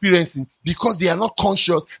experiencing because they are not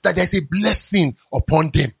conscious that there's a blessing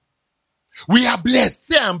upon them. We are blessed.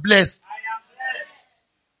 Say, I'm blessed.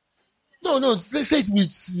 No, say it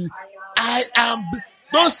with, I am.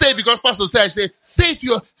 Don't say it because Pastor said, say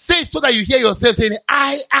it so that you hear yourself saying,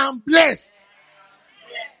 I am blessed.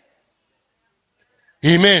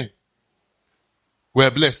 Amen.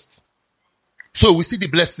 We're blessed. So we see the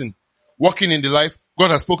blessing working in the life. God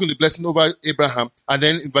has spoken the blessing over Abraham. And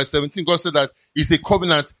then in verse 17, God said that it's a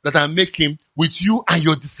covenant that I make him with you and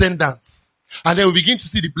your descendants. And then we begin to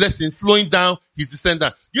see the blessing flowing down his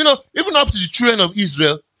descendants. You know, even up to the children of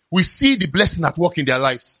Israel, we see the blessing at work in their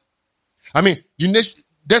lives. I mean,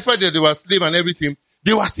 despite that they were slaves and everything,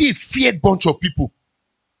 they were still a feared bunch of people.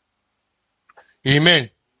 Amen.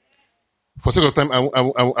 For sake of time, I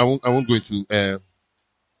won't go into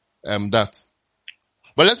that.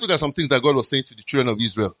 But let's look at some things that God was saying to the children of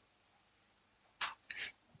Israel.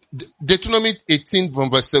 Deuteronomy 18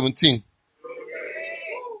 from verse 17.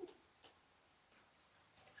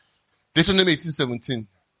 Deuteronomy 18:17.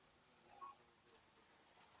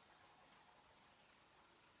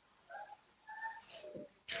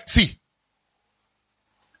 See,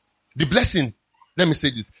 the blessing, let me say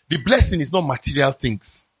this. The blessing is not material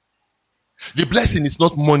things. The blessing is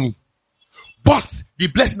not money. But the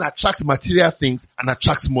blessing attracts material things and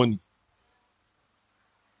attracts money.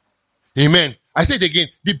 Amen. I say it again.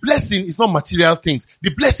 The blessing is not material things.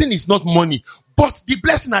 The blessing is not money. But the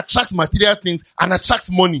blessing attracts material things and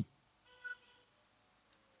attracts money.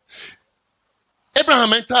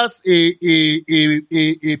 Abraham enters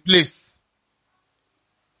a place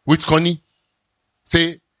with Connie.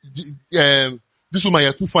 Say, this woman,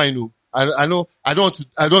 you're too fine. Oh. I know, I don't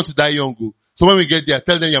want to die young. Oh. So when we get there,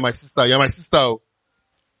 tell them you're my sister. You're my sister. Oh.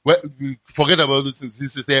 Well, forget about those things.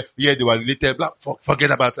 They say, yeah, they were related. Blah,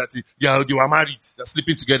 forget about that. Yeah, they were married. They're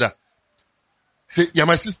sleeping together. Say, you're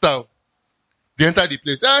my sister. Oh. They enter the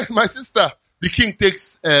place. My sister. The king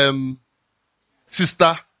takes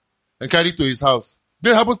sister and carry it to his house.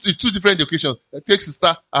 Then happen to two different occasions. He takes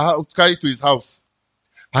sister and carry it to his house.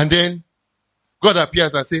 And then God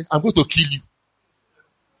appears and says, I'm going to kill you.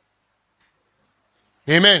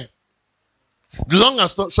 Amen. The long and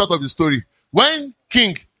short of the story. When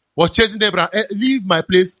king was chasing Abraham, leave my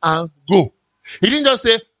place and go. He didn't just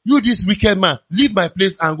say, you this wicked man, leave my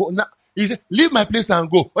place and go. No, he said, leave my place and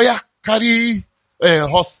go. Oh yeah, carry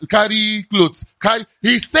horse, carry clothes.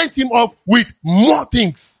 He sent him off with more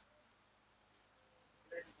things.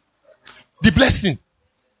 The blessing.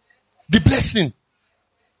 The blessing.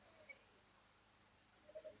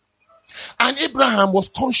 And Abraham was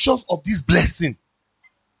conscious of this blessing.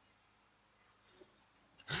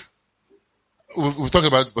 We'll talk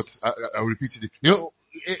about it, but I'll repeat it. You know,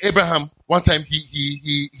 Abraham, one time after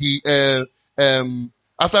the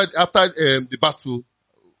battle,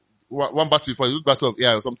 one battle before the battle of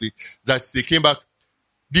Ai or something, that they came back.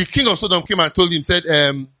 The king of Sodom came and told him, said,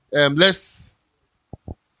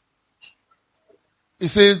 he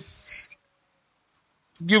says,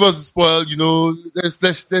 give us the spoil, you know,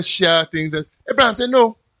 let's share things. Abraham said,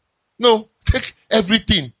 no, take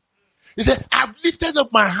everything. He said, I've lifted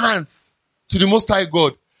up my hands to the Most High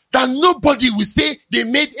God, that nobody will say they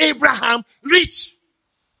made Abraham rich.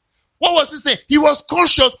 What was he saying? He was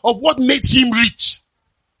conscious of what made him rich.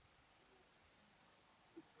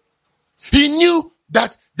 He knew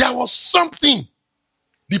that there was something,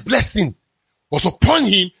 the blessing was upon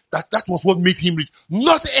him, that was what made him rich.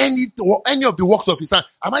 Not any of the works of his hand.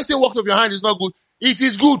 Am I saying works of your hand is not good? It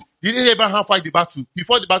is good. Did Abraham fight the battle?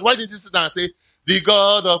 Before the battle, why didn't he sit down and say, the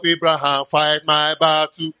God of Abraham fight my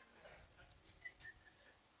battle?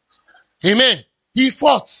 Amen. He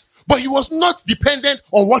fought, but he was not dependent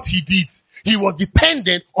on what he did. He was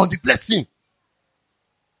dependent on the blessing.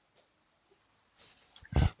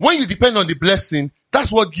 When you depend on the blessing,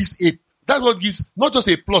 that's what gives not just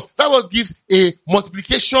a plus, that's what gives a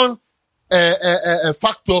multiplication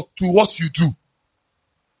factor to what you do.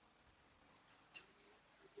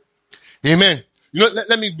 Amen. You know,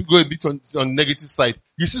 let me go a bit on negative side.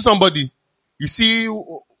 You see somebody, we've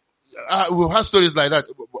had stories like that.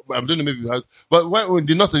 I don't know maybe you have, but when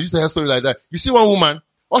the north used to have story like that. You see one woman,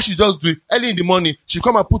 all she just do early in the morning, she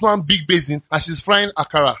come and put one big basin and she's frying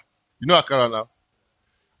akara. You know akara now?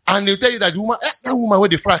 And they'll tell you that that woman where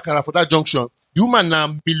they fry akara for that junction, the woman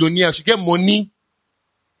now millionaire, she get money.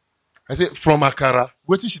 I say, from akara,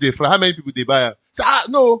 what should they fry? How many people they buy her? Say,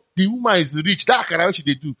 no, the woman is rich. That akara, what should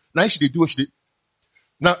they do? Now should they do what should they?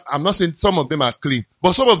 Now, I'm not saying some of them are clean,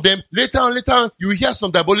 but some of them, later on, you will hear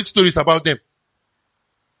some diabolic stories about them.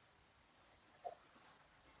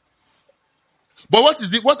 But what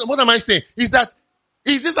is it? What am I saying? Is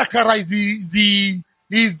this akara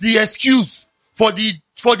is the excuse for the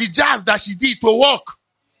jazz that she did to work.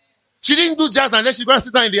 She didn't do jazz and then she go and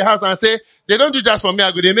sit down in the house and say, they don't do jazz for me,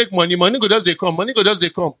 I go, they make money. Money go does they come. Money go does they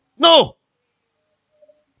come. No.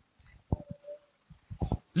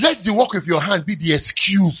 Let the work of your hand be the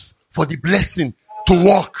excuse for the blessing to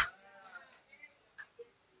work.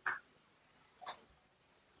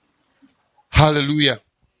 Hallelujah.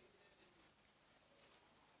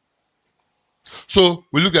 So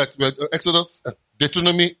we look at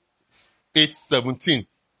Deuteronomy 8:17.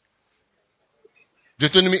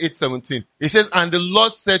 Deuteronomy 8:17. It says, and the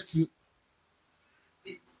Lord said to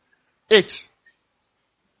 8.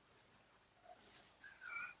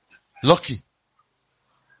 Lucky.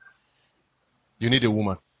 You need a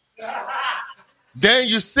woman. Then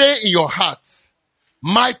you say in your heart,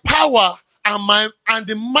 my power and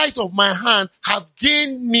the might of my hand have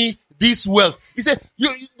gained me this wealth. He said, you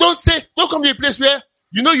don't come to a place where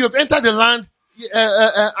you know you've entered the land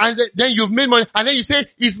and then you've made money, and then you say,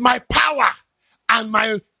 it's my power and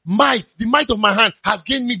my might, the might of my hand have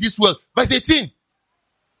gained me this wealth. Verse 18.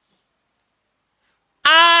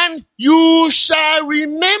 And you shall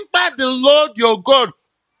remember the Lord your God.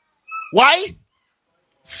 Why?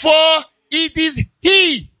 For it is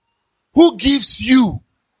He who gives you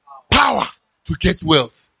power to get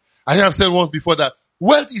wealth. I have said once before that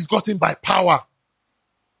wealth is gotten by power.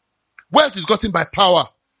 Wealth is gotten by power.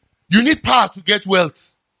 You need power to get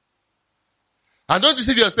wealth. And don't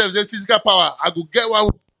deceive yourself, there's physical power. I go get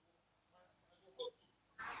one.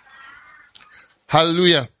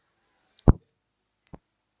 Hallelujah.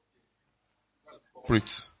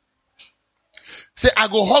 Operate. Say, I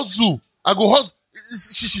go hustle.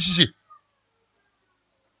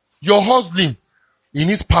 You're hustling. It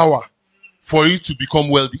needs power for you to become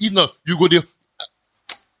wealthy. If not, you go there.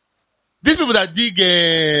 These people that dig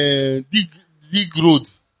road.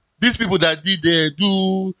 These people that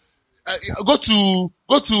go to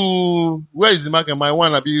where is the market? My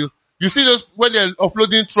one, you see those where they're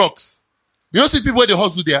offloading trucks. You don't see people where they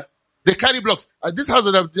hustle there. They carry blocks. This house,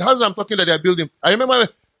 the house I'm talking that they're building. I remember,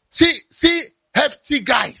 see hefty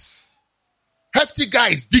guys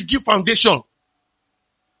digging foundation.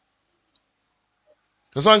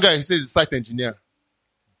 There's one guy, he says he's a site engineer.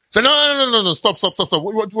 So no, stop.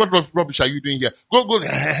 What rubbish are you doing here? Go,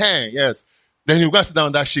 yes. Then you go sit down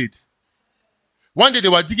on that shade. One day they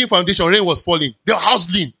were digging foundation, rain was falling. They were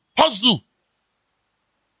hustling. Hustle.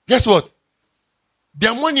 Guess what?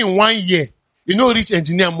 Their money in 1 year, reach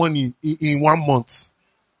engineer money in 1 month.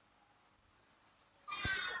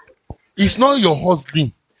 It's not your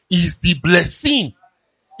hustling. is the blessing,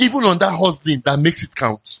 even on that hustling, that makes it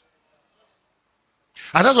count.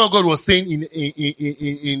 And that's what God was saying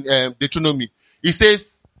in Deuteronomy. He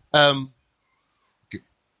says, okay.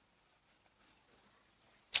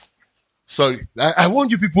 Sorry, I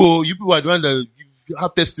want you people are the one that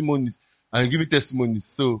have testimonies and giving testimonies.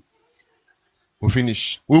 So we'll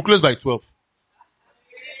finish. We'll close by 12.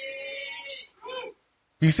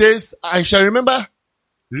 He says, you shall remember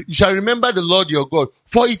the Lord your God,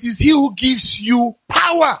 for it is he who gives you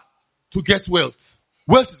power to get wealth.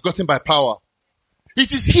 Wealth is gotten by power.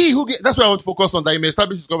 It is he who that's what I want to focus on, that he may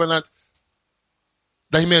establish his covenant.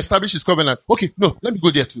 That he may establish his covenant. Okay, no, let me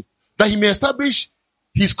go there too. That he may establish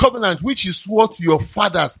his covenant, which is swore to your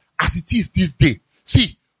fathers as it is this day.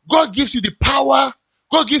 See, God gives you the power.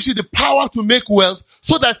 God gives you the power to make wealth,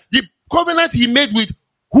 so that the covenant he made with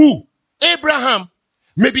who? Abraham,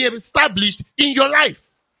 may be established in your life.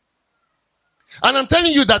 And I'm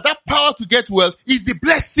telling you that power to get wealth is the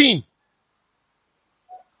blessing.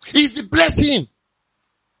 Is the blessing.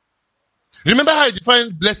 Remember how I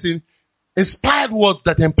defined blessing? Inspired words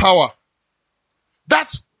that empower.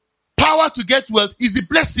 That power to get wealth is the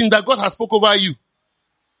blessing that God has spoke over you.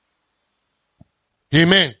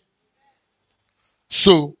 Amen.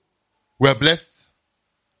 So, we're blessed.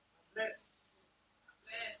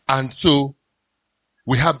 And so,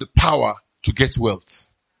 we have the power to get wealth.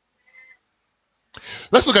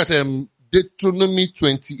 Let's look at Deuteronomy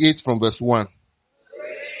 28 from verse 1.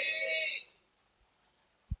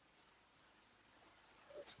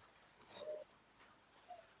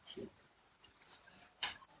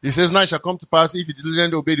 He says, now it shall come to pass, if you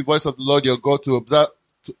diligently obey the voice of the Lord your God,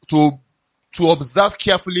 to observe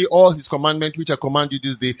carefully all his commandments which I command you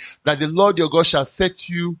this day, that the Lord your God shall set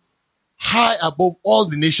you high above all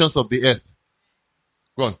the nations of the earth.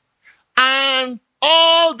 Go on. And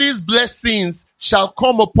all these blessings shall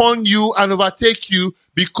come upon you and overtake you,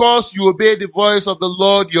 because you obey the voice of the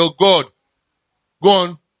Lord your God. Go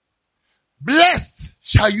on. Blessed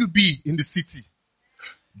shall you be in the city.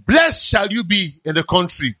 Blessed shall you be in the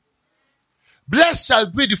country. Blessed shall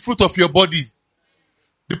be the fruit of your body,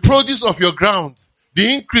 the produce of your ground,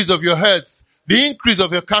 the increase of your herds, the increase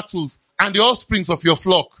of your cattle, and the offsprings of your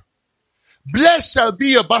flock. Blessed shall be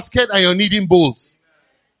your basket and your kneading bowls.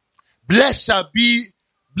 Blessed shall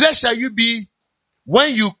you be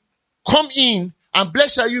when you come in, and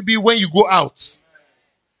blessed shall you be when you go out.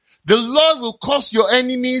 The Lord will cause your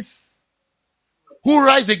enemies who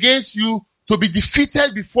rise against you to be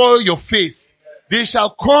defeated before your face. They shall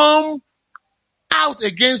come out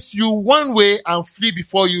against you one way and flee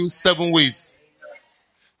before you 7 ways.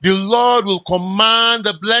 The Lord will command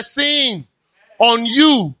the blessing on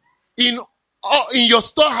you in your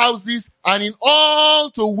storehouses and in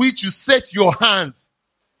all to which you set your hands.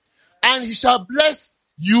 And he shall bless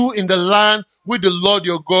you in the land which the Lord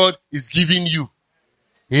your God is giving you.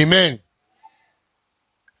 Amen.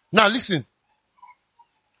 Now listen.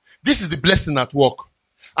 This is the blessing at work.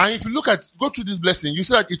 And if you go through this blessing, you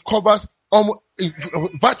see that it covers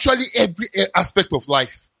virtually every aspect of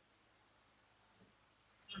life.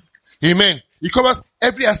 Amen. It covers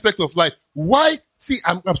every aspect of life. Why? See,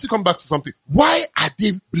 I'm still coming back to something. Why are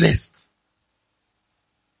they blessed?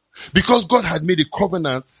 Because God had made a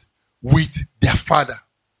covenant with their father,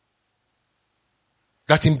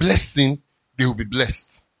 that in blessing they will be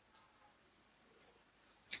blessed.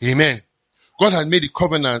 Amen. God had made a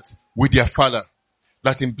covenant with their father,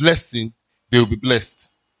 that in blessing they will be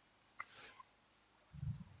blessed.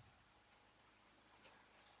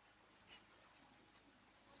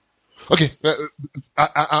 Okay,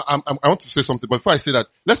 I want to say something, but before I say that,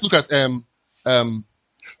 let's look at I'm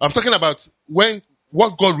talking about when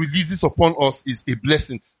what God releases upon us is a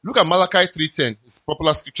blessing. Look at Malachi 3:10. It's a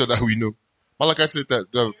popular scripture that we know. Malachi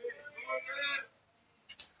 3:10.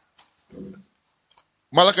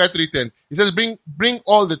 Malachi 3:10. It says, bring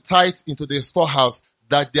all the tithes into the storehouse,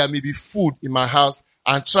 that there may be food in my house,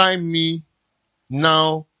 and try me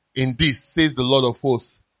now in this, says the Lord of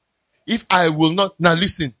hosts. If I will not, now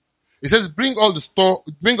listen. It says, bring all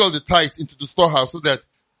the tithes into the storehouse, so that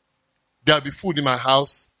there will be food in my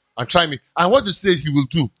house, and try me. And what does it say he will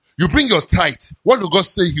do? You bring your tithe. What does God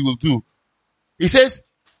say he will do? He says,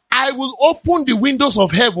 I will open the windows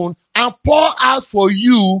of heaven and pour out for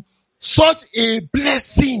you such a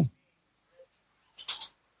blessing.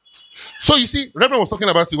 So you see, Reverend was talking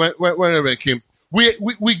about it when Reverend came.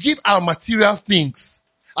 We give our material things,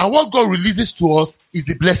 and what God releases to us is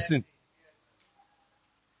the blessing.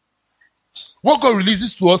 What God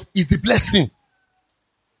releases to us is the blessing.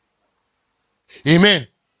 Amen.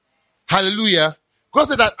 Hallelujah. God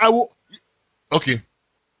said that I will. Okay.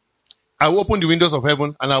 I will open the windows of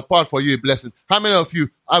heaven and I'll pour out for you a blessing. How many of you,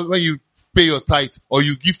 when you pay your tithe or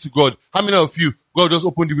you give to God, how many of you, God just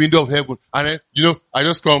open the window of heaven and then, I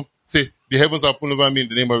just come, say, the heavens are open over me in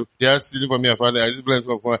the name of, they are stealing for me and Father, I just bless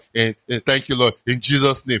you for and thank you, Lord, in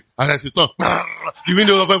Jesus' name. And I say, the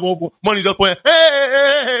windows of heaven open, money just pour,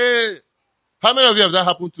 hey. How many of you have that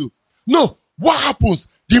happened to? No. What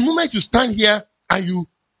happens? The moment you stand here and you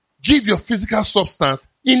give your physical substance,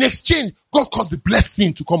 in exchange, God caused the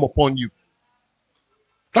blessing to come upon you.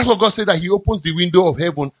 That's what God said, that he opens the window of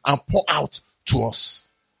heaven and pour out to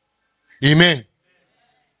us. Amen.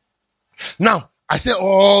 Now, I said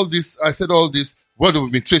all this. What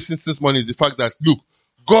we've been tracing since morning is the fact that, look,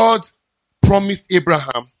 God promised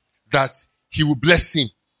Abraham that he will bless him.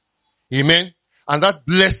 Amen. And that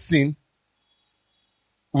blessing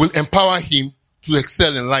will empower him to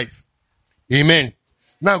excel in life. Amen.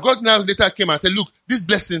 Now, God later came and said, look, this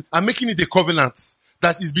blessing, I'm making it a covenant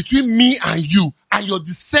that is between me and you and your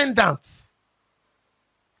descendants.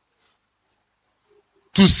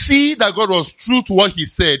 To see that God was true to what he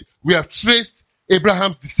said, we have traced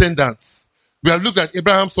Abraham's descendants. We have looked at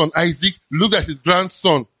Abraham's son Isaac, looked at his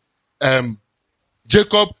grandson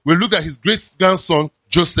Jacob, we looked at his great-grandson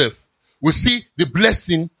Joseph. We see the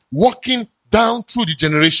blessing walking down through the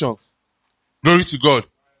generations. Glory to God.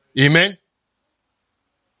 Amen.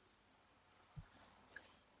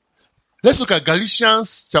 Let's look at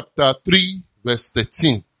Galatians chapter 3 verse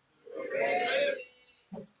 13.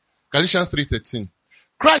 Galatians 3:13.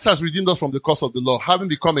 Christ has redeemed us from the curse of the law, having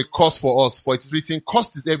become a curse for us, for it is written,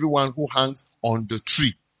 cursed is everyone who hangs on the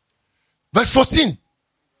tree. Verse 14.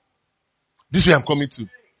 This way I'm coming to.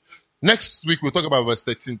 Next week we'll talk about verse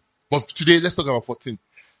 13. But today let's talk about 14.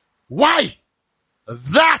 Why?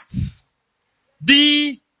 That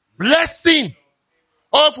the blessing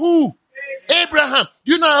of who? Abraham.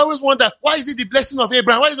 Do you know, I always wonder, why is it the blessing of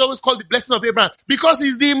Abraham? Why is it always called the blessing of Abraham? Because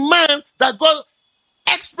he's the man that God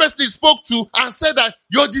expressly spoke to and said that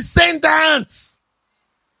your descendants.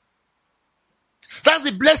 That's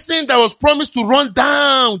the blessing that was promised to run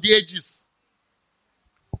down the ages.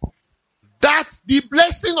 That the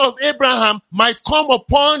blessing of Abraham might come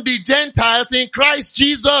upon the Gentiles in Christ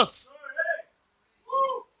Jesus.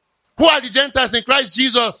 Who are the Gentiles in Christ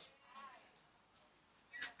Jesus?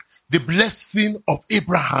 The blessing of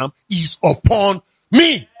Abraham is upon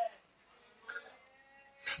me,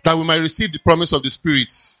 that we might receive the promise of the Spirit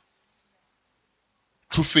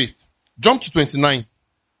through faith. Jump to 29.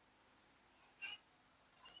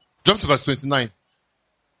 Jump to verse 29.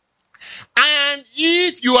 And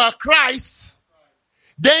if you are Christ,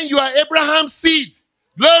 then you are Abraham's seed.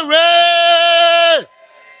 Glory!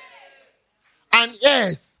 And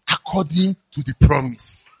heirs according to the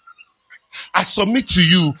promise. I submit to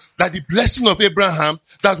you that the blessing of Abraham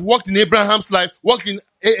that worked in Abraham's life, worked in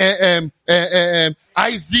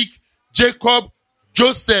Isaac, Jacob,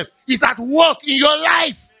 Joseph, is at work in your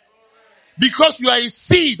life because you are a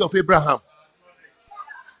seed of Abraham.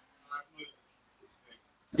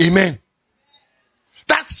 Amen.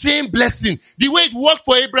 That same blessing, the way it worked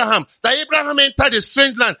for Abraham, that Abraham entered a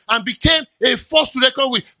strange land and became a force to reckon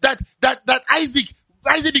with, that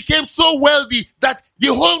Isaac became so wealthy that the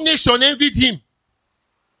whole nation envied him.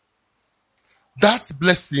 That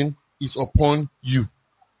blessing is upon you.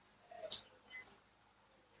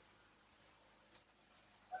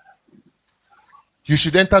 You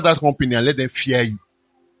should enter that company and let them fear you.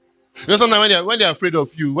 You know, sometimes when they're afraid of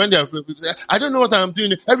you, when they're afraid, I don't know what I'm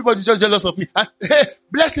doing. Everybody's just jealous of me. Hey,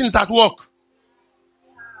 blessings at work.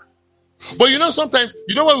 But you know, sometimes,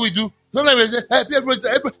 you know what we do? Sometimes we say, hey,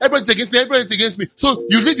 everybody's against me. So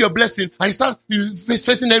you leave your blessing and you start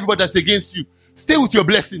facing everybody that's against you. Stay with your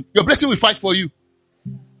blessing. Your blessing will fight for you.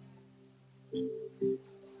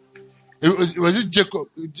 Was it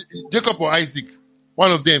Jacob or Isaac?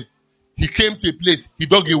 One of them. He came to a place, he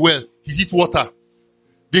dug a well, he hit water.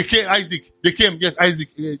 Isaac. He came,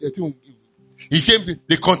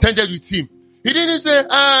 they contended with him. He didn't say,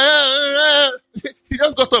 he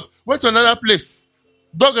just got up, went to another place,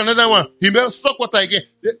 dug another one, he struck water again.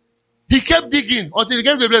 He kept digging until he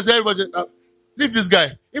came to a place where everybody said, leave this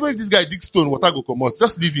guy. Even if this guy digs stone, water go come out.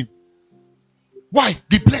 Just leave him. Why?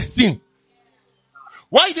 The blessing.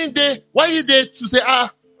 Why did they to say,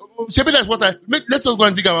 Shebi, that's what let's just go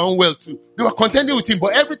and dig our own well too. They were contending with him,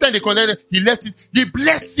 but every time they contended, he left it. The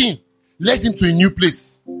blessing led him to a new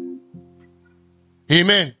place.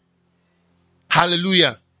 Amen.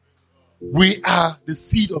 Hallelujah. We are the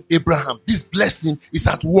seed of Abraham. This blessing is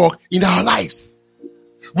at work in our lives.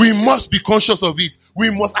 We must be conscious of it.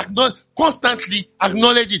 We must constantly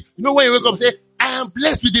acknowledge it. You know, when you wake up and say, I I am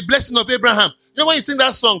blessed with the blessing of Abraham. You know when you sing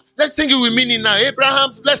that song, let's sing it with meaning now.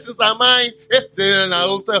 Abraham's blessings are mine.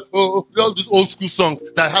 All those old school songs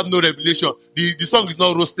that have no revelation. The song is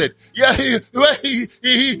not roasted. Yeah, he's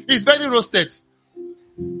very roasted.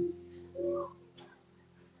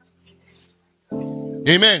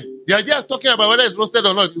 Amen. The idea of talking about whether it's roasted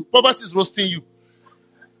or not, poverty is roasting you.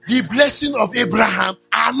 The blessing of Abraham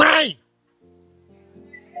are mine.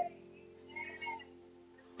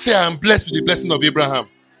 Say, I am blessed with the blessing of Abraham.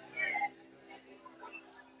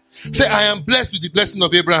 Say, I am blessed with the blessing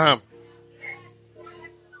of Abraham.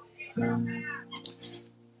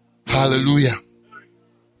 Hallelujah.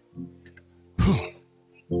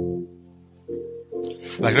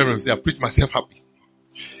 Like Reverend say, I preach myself happy.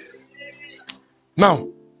 Now,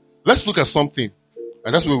 let's look at something.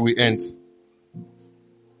 And that's where we end.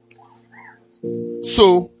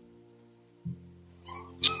 So,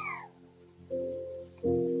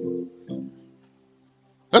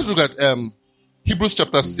 let's look at Hebrews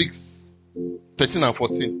chapter 6, 13 and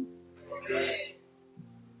 14.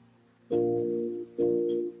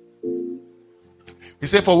 He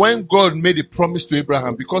said, for when God made a promise to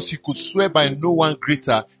Abraham, because he could swear by no one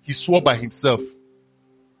greater, he swore by himself,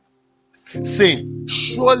 saying,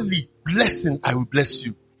 surely blessing I will bless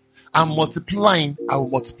you, and multiplying I will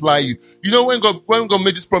multiply you. You know, when God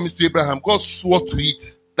made this promise to Abraham, God swore to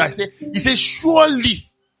it. He said, surely.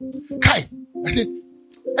 Kai, I said,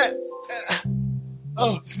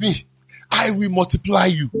 oh, it's me. I will multiply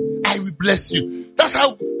you. I will bless you. That's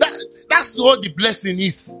what the blessing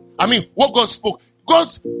is. I mean, what God spoke. God,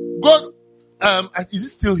 is it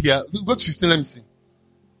still here? Go to 15, let me see.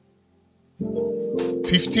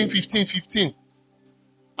 15.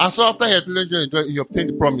 And so after he obtained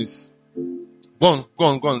the promise. Go on.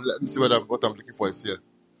 Let me see what I'm looking for is here.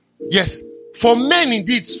 Yes. For men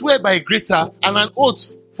indeed swear by a greater, and an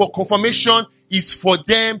oath for confirmation is for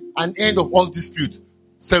them an end of all dispute.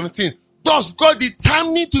 17. Thus God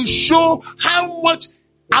determined to show how much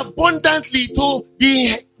abundantly to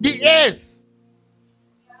the heirs.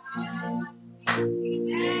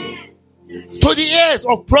 To the heirs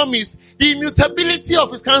of promise, the immutability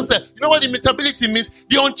of his counsel. You know what immutability means?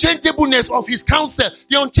 The unchangeableness of his counsel,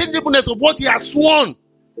 the unchangeableness of what he has sworn.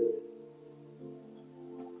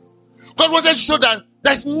 God wanted to show that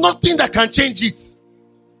there's nothing that can change it.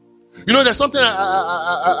 You know, there's something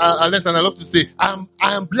I learned and I love to say. I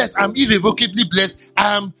am blessed. I'm irrevocably blessed.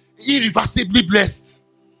 I am irreversibly blessed.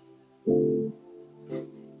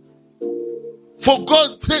 For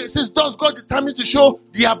God says, does God determine to show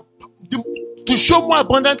to show more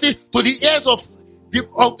abundantly to the heirs of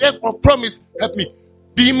promise, help me,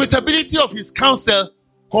 the immutability of his counsel,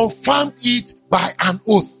 confirmed it by an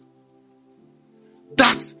oath.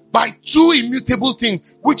 That by two immutable things,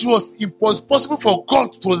 which was impossible for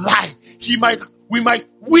God to lie,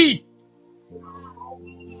 we,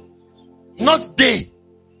 not they,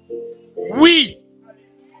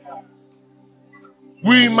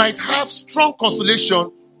 we might have strong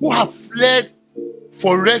consolation who have fled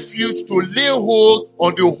for refuge to lay hold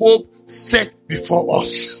on the hope set before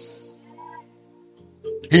us.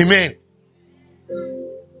 Amen.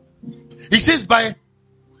 He says by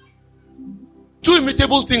two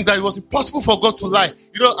immutable things that it was impossible for God to lie.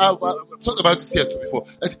 You know, I've talked about this here too before.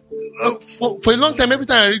 For a long time, every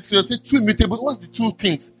time I read scripture, I say two immutable. What's the two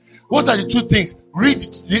things? What are the two things? Read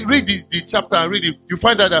the chapter and read it. You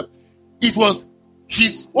find out that it was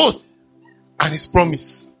his oath and his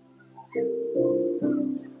promise.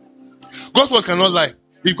 God's word cannot lie.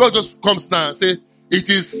 If God just comes now and say, it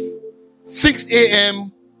is 6 a.m.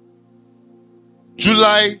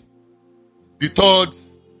 July the 3rd,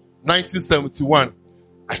 1971.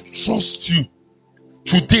 I trust you.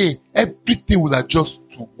 Today, everything will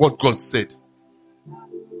adjust to what God said.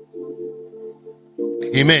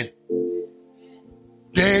 Amen.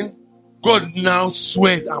 Then, God now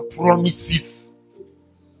swears and promises.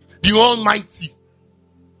 The Almighty.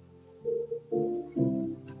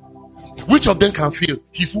 Which of them can fail?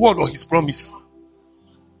 His word or his promise?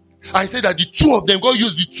 I said that the two of them, God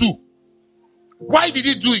used the two. Why did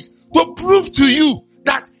he do it? To prove to you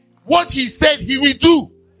that what he said he will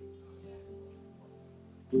do.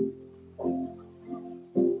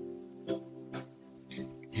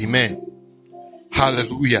 Amen.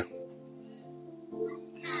 Hallelujah.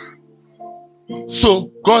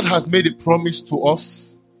 So God has made a promise to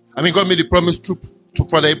us. God made a promise to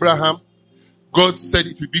Father Abraham. God said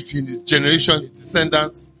it will be to his generation, his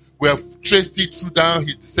descendants. We have traced it through down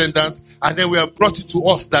his descendants, and then we have brought it to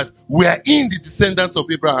us that we are in the descendants of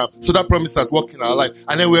Abraham. So that promise has worked in our life.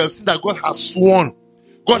 And then we have seen that God has sworn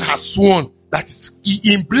that is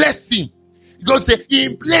in blessing. God said,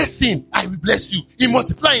 in blessing, I will bless you. In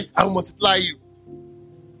multiplying, I will multiply you.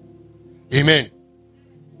 Amen.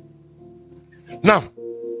 Now,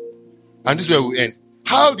 and this is where we end.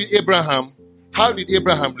 How did Abraham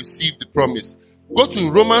receive the promise? Go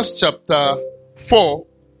to Romans chapter 4,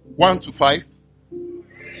 1 to 5.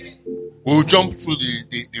 We'll jump through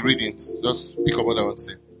the readings. Just pick up what I want to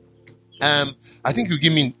say. I think you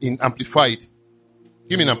give me in amplified.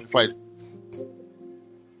 Give me in amplified.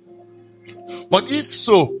 But if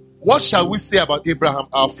so, what shall we say about Abraham,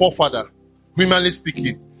 our forefather, humanly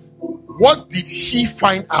speaking? What did he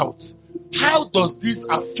find out? How does this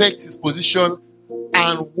affect his position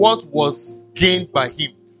and what was gained by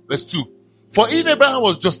him? Verse 2. For if Abraham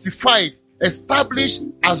was justified, established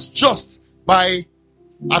as just by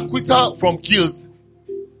acquittal from guilt,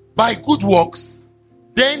 by good works,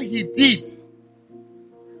 then he did,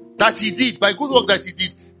 by good work that he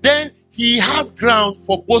did, then he has ground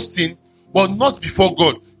for boasting, but not before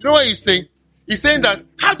God. You know what he's saying? He's saying that,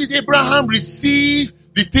 how did Abraham receive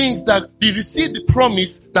the things that he received, the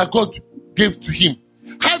promise that God gave to him?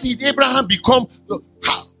 How did Abraham become,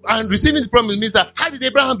 and receiving the promise means that, how did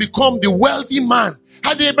Abraham become the wealthy man?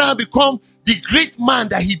 How did Abraham become the great man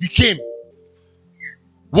that he became?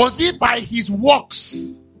 Was it by his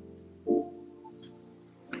works?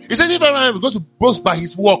 He said, if Abraham is going to boast by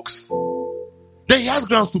his works, then he has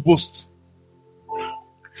grounds to boast.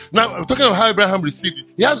 Now, I'm talking about how Abraham received it.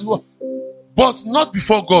 He has work, but not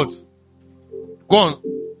before God. Go on.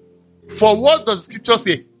 For what does the scripture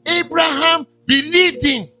say? Abraham believed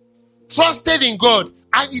in, trusted in God,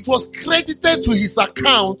 and it was credited to his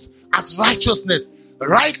account as righteousness,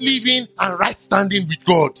 right living and right standing with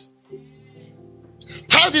God.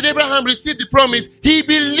 How did Abraham receive the promise? He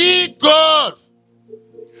believed God.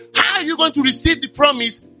 How are you going to receive the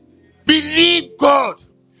promise? Believe God.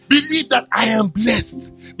 Believe that I am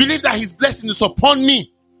blessed. Believe that his blessing is upon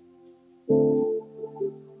me.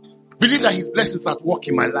 Believe that his blessings are at work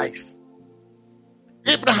in my life.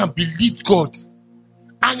 Abraham believed God,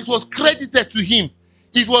 and it was credited to him.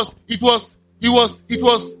 It was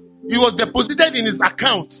deposited in his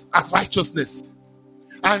account as righteousness.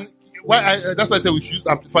 And that's why I said we should use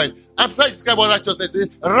amplified. Amplified describe what righteousness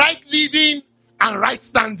is: right living and right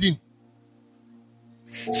standing.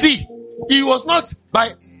 See, it was not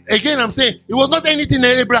by, again I'm saying, it was not anything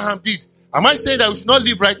that Abraham did. Am I saying that we should not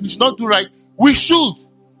live right, we should not do right? We should.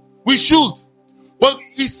 But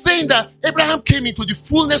he's saying that Abraham came into the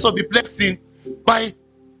fullness of the blessing by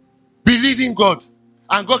believing God.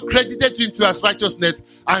 And God credited him to as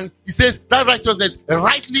righteousness. And he says that righteousness,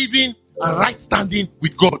 right living and right standing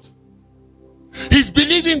with God. His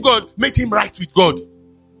believing God made him right with God.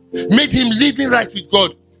 Made him living right with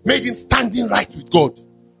God. Made him standing right with God.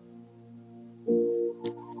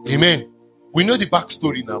 Amen. We know the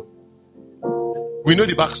backstory now. We know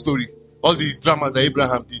the backstory. All the dramas that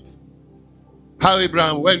Abraham did. How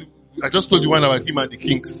Abraham, when I just told you one about him and the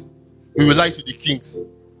kings. We will lie to the kings.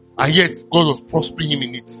 And yet God was prospering him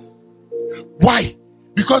in it. Why?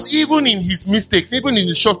 Because even in his mistakes, even in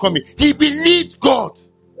his shortcomings, he believed God.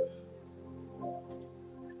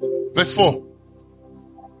 Verse 4.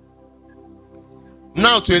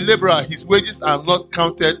 Now to a laborer, his wages are not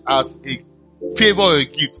counted as a favor or a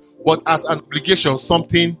gift, but as an obligation,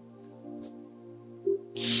 something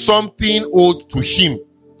owed to him.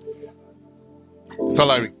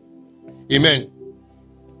 Salary. Amen.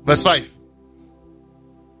 Verse 5.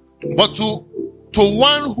 But to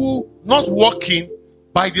one who, not walking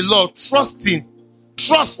by the law,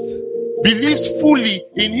 believes fully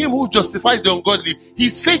in him who justifies the ungodly,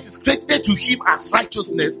 his faith is credited to him as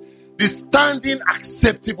righteousness, the standing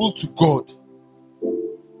acceptable to God.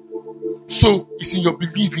 So it's in your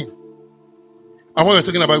believing. And what we're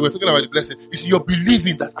talking about the blessing. It's in your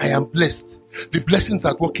believing that I am blessed. The blessings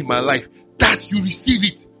that work in my life, that you receive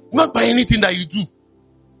it, not by anything that you do.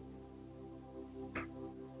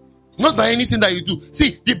 Not by anything that you do.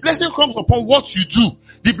 See, the blessing comes upon what you do.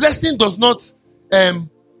 The blessing does not, the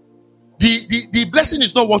blessing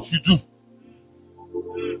is not what you do.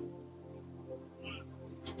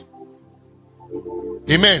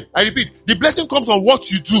 Amen. I repeat, the blessing comes on what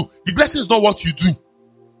you do. The blessing is not what you do.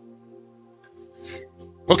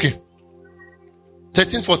 Okay.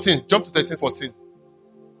 13:14. Jump to 13:14.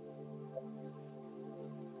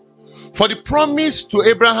 For the promise to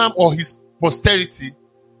Abraham or his posterity,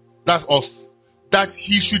 that's us, that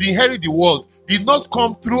he should inherit the world, did not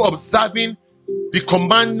come through observing the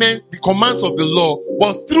commands of the law,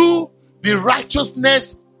 but through the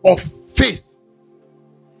righteousness of faith.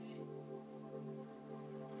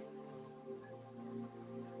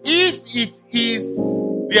 If it is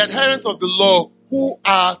the adherents of the law who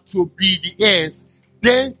are to be the heirs,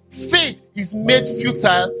 then faith is made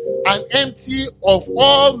futile and empty of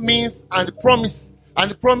all means, and the promise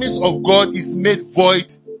of God is made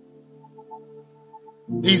void,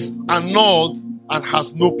 is annulled, and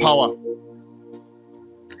has no power.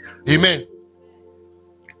 Amen.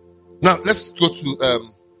 Now let's go to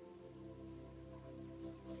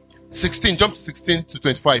 16. Jump to 16 to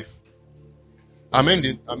 25. I'm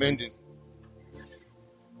ending.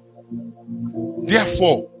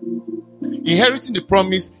 Therefore, inheriting the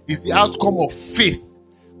promise is the outcome of faith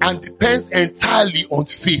and depends entirely on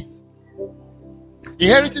faith.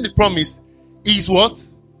 Inheriting the promise is what?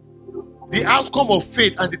 The outcome of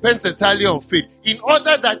faith and depends entirely on faith, in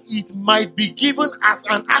order that it might be given as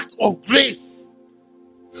an act of grace.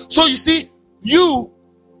 So you see, you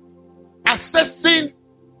accessing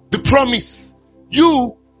the promise,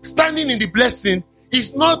 you standing in the blessing,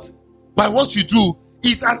 is not by what you do,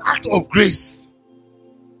 it's an act of grace.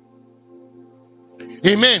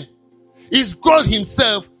 Amen. It's God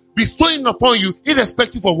himself bestowing upon you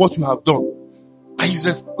irrespective of what you have done. And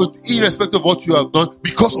irrespective of what you have done,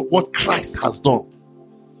 because of what Christ has done.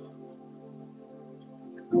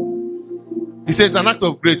 He says an act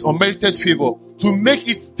of grace, unmerited favor, to make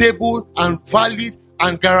it stable and valid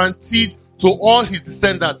and guaranteed to all his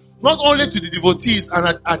descendants, not only to the devotees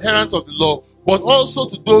and adherents of the law, but also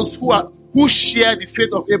to those who share the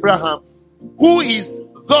faith of Abraham, who is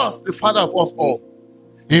thus the father of us all.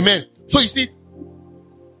 Amen. So you see,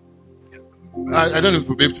 I don't know if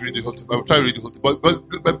we'll be able to read the whole thing, but I will try to read the whole thing. But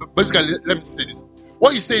basically, let me say this.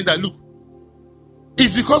 What he's saying that, look,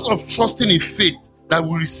 it's because of trusting in faith that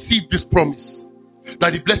we receive this promise,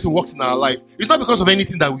 that the blessing works in our life. It's not because of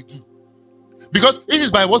anything that we do. Because if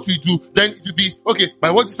it's by what we do, then it will be, okay,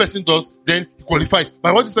 by what this person does, then he qualifies.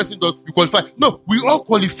 By what this person does, you qualify. No, we all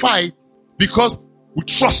qualify because we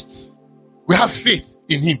trust. We have faith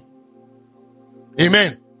in him.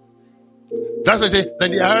 Amen. That's why I say,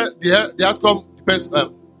 then the outcome depends.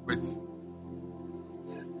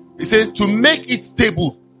 He says to make it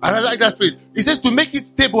stable. And I like that phrase. He says to make it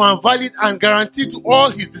stable and valid and guaranteed to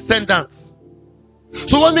all his descendants.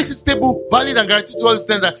 So what makes it stable, valid, and guaranteed to all his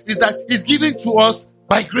descendants is that it's given to us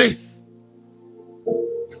by grace,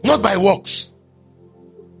 not by works.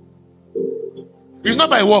 It's not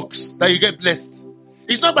by works that you get blessed.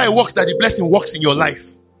 It's not by works that the blessing works in your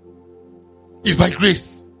life. It's by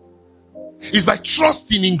grace. It's by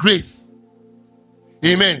trusting in grace.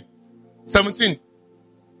 Amen. 17.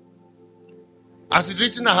 As it's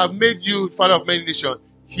written, I have made you father of many nations.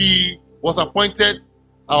 He was appointed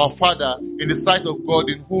our father in the sight of God,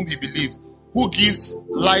 in whom he believed, who gives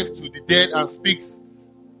life to the dead and speaks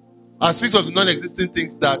of the non-existent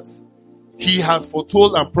things that he has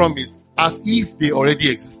foretold and promised as if they already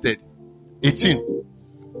existed. 18.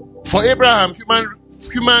 For Abraham,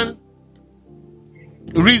 human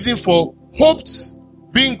reason for hoped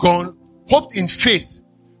being gone, hoped in faith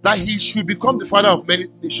that he should become the father of many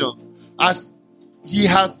nations, as he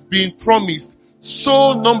has been promised,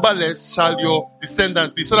 so numberless shall your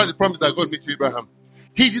descendants be. So that's the promise that God made to Abraham.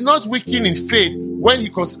 He did not weaken in faith when he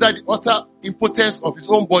considered the utter impotence of his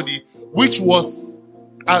own body, which was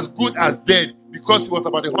as good as dead, because he was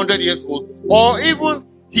about 100 years old, or even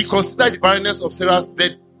he considered the barrenness of Sarah's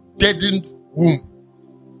deadened womb.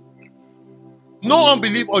 No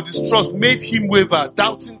unbelief or distrust made him waver,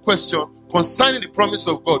 doubting question concerning the promise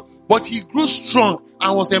of God. But he grew strong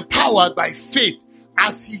and was empowered by faith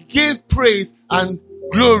as he gave praise and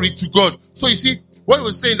glory to God. So you see, what he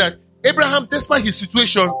was saying, that Abraham, despite his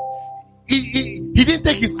situation, he didn't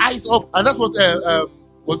take his eyes off, and that's what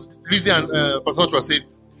Lizzie and Pastor Ochoa saying.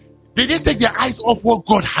 They didn't take their eyes off what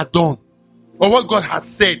God had done or what God had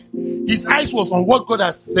said. His eyes was on what God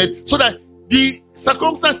has said, so that the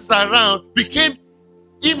circumstances around became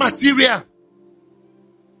immaterial.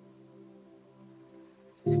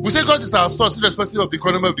 We say God is our source, irrespective of the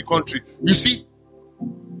economy of the country. You see,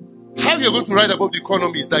 how you're going to ride above the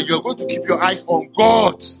economy is that you're going to keep your eyes on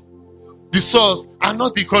God, the source, and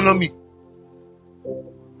not the economy.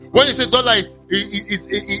 When you say dollar is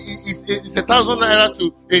 1,000 naira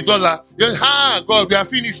to a dollar, you're like, God, we are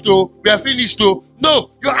finished though. We are finished though.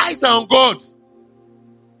 No, your eyes are on God.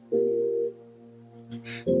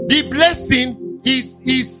 The blessing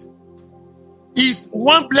is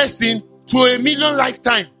one blessing to a million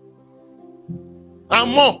lifetime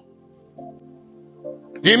and more.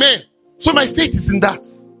 Amen. So my faith is in that.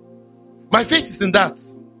 My faith is in that.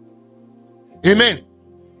 Amen.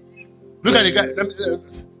 Look at the guy.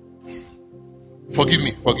 Forgive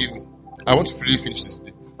me. I want to really finish this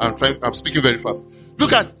today. I'm speaking very fast.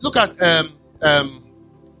 Look at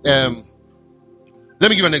let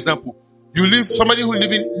me give an example. You live, somebody who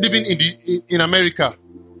living in America.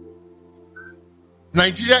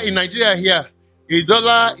 In Nigeria here,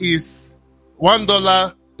 $1 is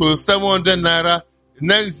 $1 to 700 naira.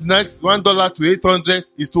 Next $1 to 800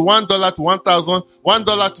 is to $1 to 1,000,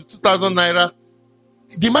 $1 to 2,000 naira.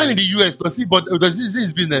 The man in the US does this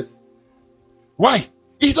his business? Why?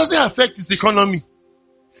 It doesn't affect his economy.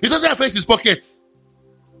 It doesn't affect his pockets.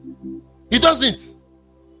 It doesn't.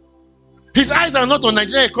 His eyes are not on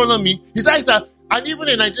Nigerian economy. His eyes are, and even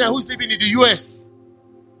a Nigerian who's living in the US.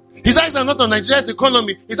 His eyes are not on Nigeria's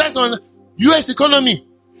economy. His eyes are on US economy.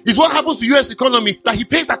 It's what happens to US economy that he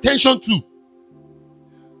pays attention to.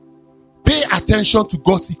 Pay attention to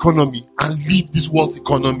God's economy and leave this world's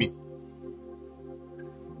economy.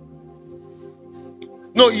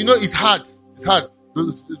 No, it's hard. It's hard.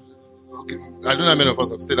 Okay. I don't know how many of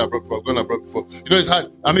us have stayed abroad before, gone abroad before. It's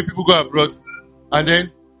hard. I mean, people go abroad and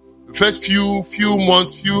then the first few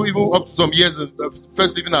months, even up to some years,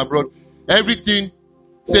 first living abroad, everything,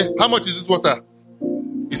 say, how much is this water?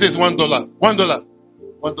 He says $1.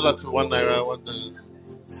 $1 to 1 naira,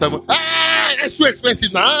 $1.7. It's too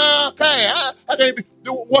expensive now. Okay, how can it be?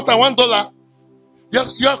 The water $1.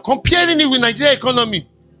 You're comparing it with Nigeria economy.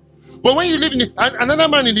 But when you live in another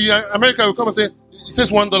man in America will come and say, he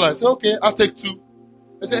says $1. I say, okay, I'll take 2.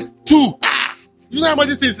 I say, 2. You know how much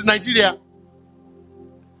this is in Nigeria?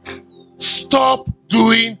 Stop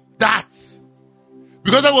doing that.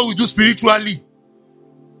 Because that's what we do spiritually.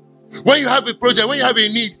 When you have a project, when you have a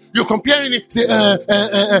need, you're comparing it. Say,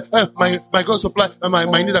 my God supply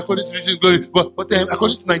my need according to riches and glory. But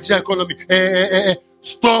according to Nigeria economy,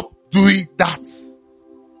 stop doing that.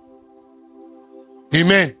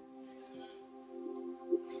 Amen.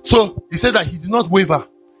 So he said that he did not waver.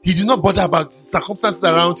 He did not bother about the circumstances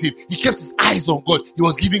around him. He kept his eyes on God. He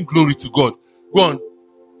was giving glory to God. Go on.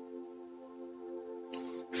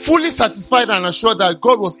 Fully satisfied and assured that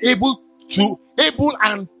God was able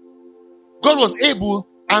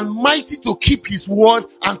and mighty to keep his word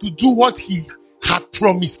and to do what he had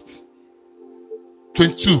promised.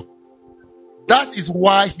 22. That is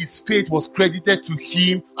why his faith was credited to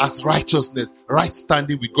him as righteousness, right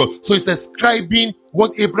standing with God. So he's ascribing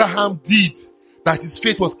what Abraham did, that his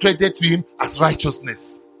faith was credited to him as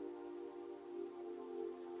righteousness.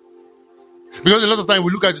 Because a lot of time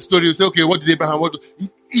we look at the story, we say, okay, what did Abraham do?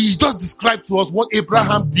 He just described to us what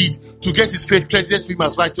Abraham did to get his faith credited to him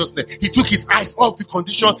as righteousness. He took his eyes off the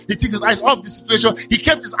condition. He took his eyes off the situation. He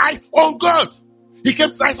kept his eyes on God. He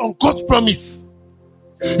kept his eyes on God's promise.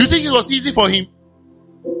 You think it was easy for him?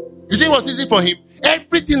 You think it was easy for him?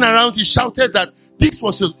 Everything around him shouted that this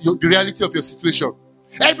was the reality of your situation.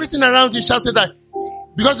 Everything around him shouted that,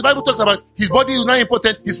 because the Bible talks about his body is not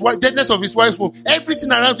important, his deadness of his wife's womb.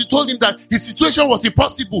 Everything around him told him that his situation was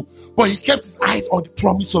impossible, but he kept his eyes on the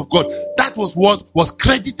promise of God. That was what was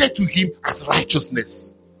credited to him as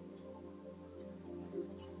righteousness.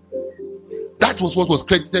 That was what was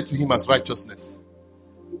credited to him as righteousness.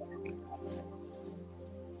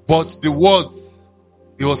 But the words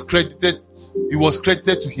it was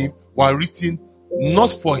credited to him were written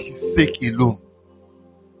not for his sake alone,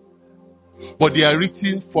 but they are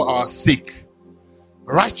written for our sake.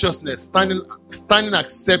 Righteousness, standing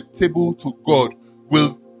acceptable to God,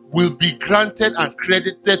 will be granted and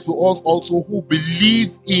credited to us also who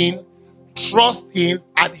believe in, trust in,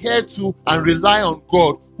 adhere to, and rely on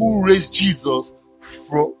God who raised Jesus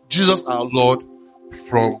our Lord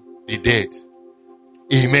from the dead.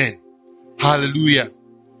 Amen. Hallelujah.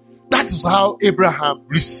 That is how Abraham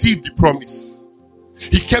received the promise.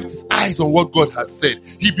 He kept his eyes on what God had said.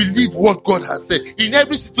 He believed what God had said. In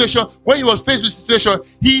every situation, when he was faced with situation,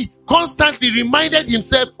 he constantly reminded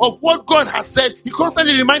himself of what God has said. He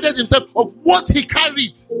constantly reminded himself of what he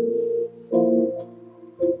carried.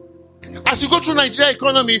 As you go through Nigeria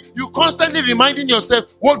economy, you constantly reminding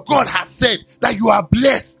yourself what God has said, that you are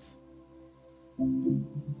blessed.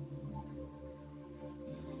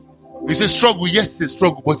 It's a struggle. Yes, it's a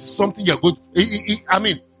struggle, but it's something you're going to,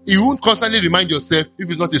 you won't constantly remind yourself if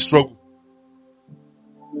it's not a struggle.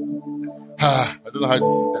 I don't know how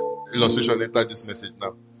this illustration entered this message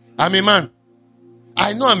now. I'm a man.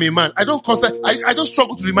 I know I'm a man. I don't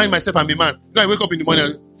struggle to remind myself I'm a man. I wake up in the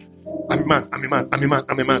morning, I'm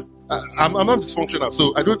a man. I'm not dysfunctional,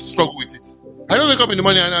 so I don't struggle with it. I don't wake up in the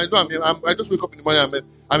morning and I just wake up in the morning.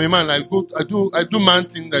 I'm a man. I do man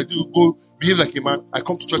things. I do go behave like a man. I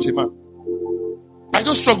come to church a man. I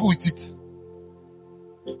don't struggle with it.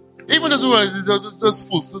 Even those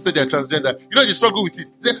fools who say they are transgender, they struggle with it.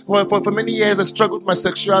 They say, for many years I struggled with my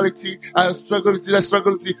sexuality. I struggled with it.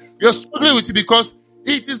 You're struggling with it because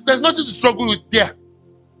there's nothing to struggle with there.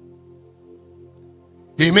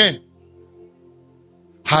 Amen.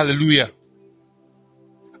 Hallelujah.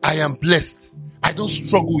 I am blessed. I don't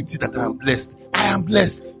struggle with it that I am blessed. I am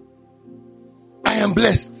blessed. I am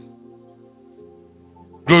blessed.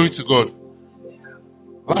 Glory to God.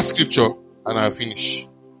 Last scripture and I'll finish.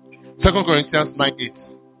 2 Corinthians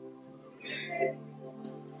 9:8.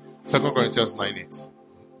 2 Corinthians 9:8.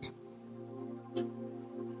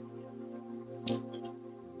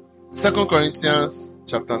 2 Corinthians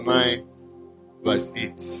chapter 9 verse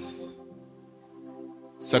 8.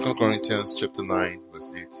 2 Corinthians chapter 9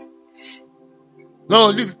 verse 8. No,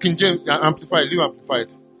 leave King James Amplified. Leave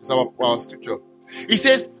Amplified. It's our scripture. It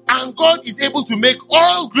says, and God is able to make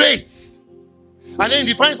all grace. And then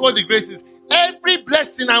he defines what the grace is. Every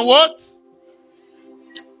blessing and what?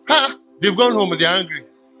 They've gone home and they're angry.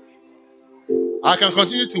 I can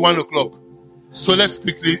continue to 1 o'clock. So let's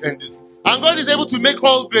quickly end this. And God is able to make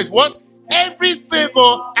all grace. What? Every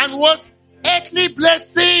favor and what? Earthly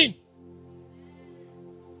blessing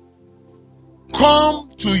come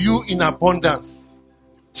to you in abundance,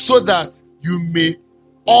 so that you may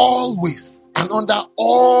always and under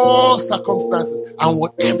all circumstances and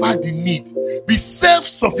whatever the need, be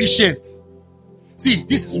self-sufficient. See,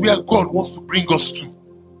 this is where God wants to bring us to.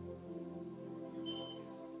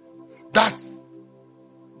 That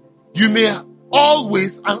you may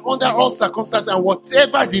always and under all circumstances and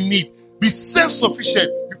whatever the need, be self-sufficient.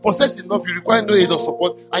 You possess enough, you require no aid or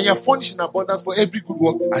support, and you are furnished in abundance for every good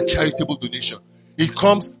work and charitable donation. It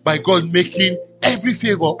comes by God making every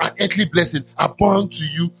favor and earthly blessing abound to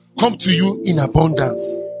you, come to you in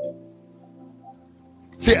abundance.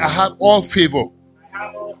 Say, I have all favor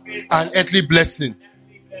and earthly blessing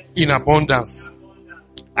in abundance.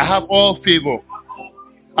 I have all favor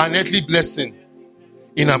and earthly blessing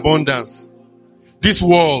in abundance. This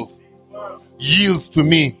world yields to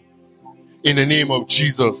me in the name of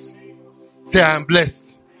Jesus. Say, I am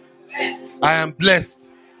blessed. I am blessed.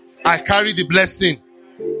 I carry the blessing.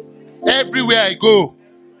 Everywhere I go,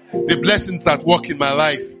 the blessings that work in my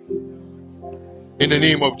life. In the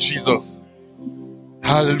name of Jesus.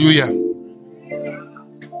 Hallelujah.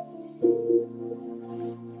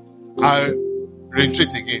 I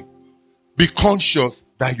reiterate again. Be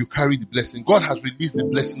conscious that you carry the blessing. God has released the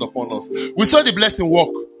blessing upon us. We saw the blessing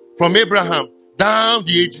walk from Abraham down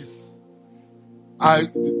the ages.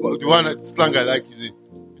 The one slang I like is, it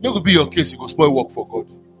could be your case, you go spoil work for God.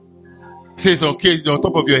 Say it's on case, you're on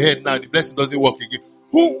top of your head now, the blessing doesn't work again.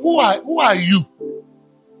 Who are you?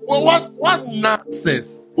 Well, what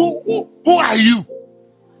nonsense? Who are you?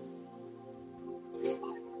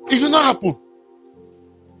 It will not happen.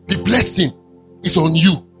 The blessing is on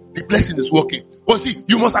you. The blessing is working. But see,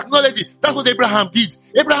 you must acknowledge it. That's what Abraham did.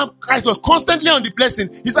 Abraham's eyes was constantly on the blessing.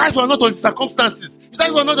 His eyes were not on the circumstances. His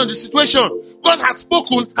eyes were not on the situation. God had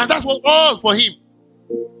spoken, and that was all for him.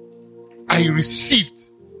 And he received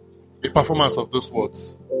a performance of those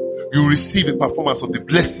words. You receive a performance of the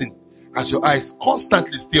blessing as your eyes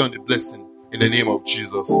constantly stay on the blessing in the name of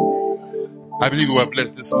Jesus. I believe you were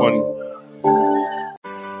blessed this morning.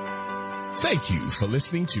 Thank you for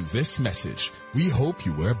listening to this message. We hope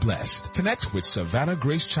you were blessed. Connect with Savannah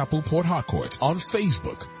Grace Chapel Port Harcourt on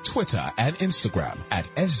Facebook, Twitter, and Instagram at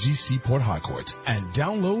SGC Port Harcourt, and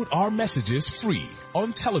download our messages free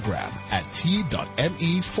on Telegram at t.me/SGC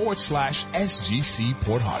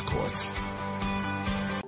Port Harcourt.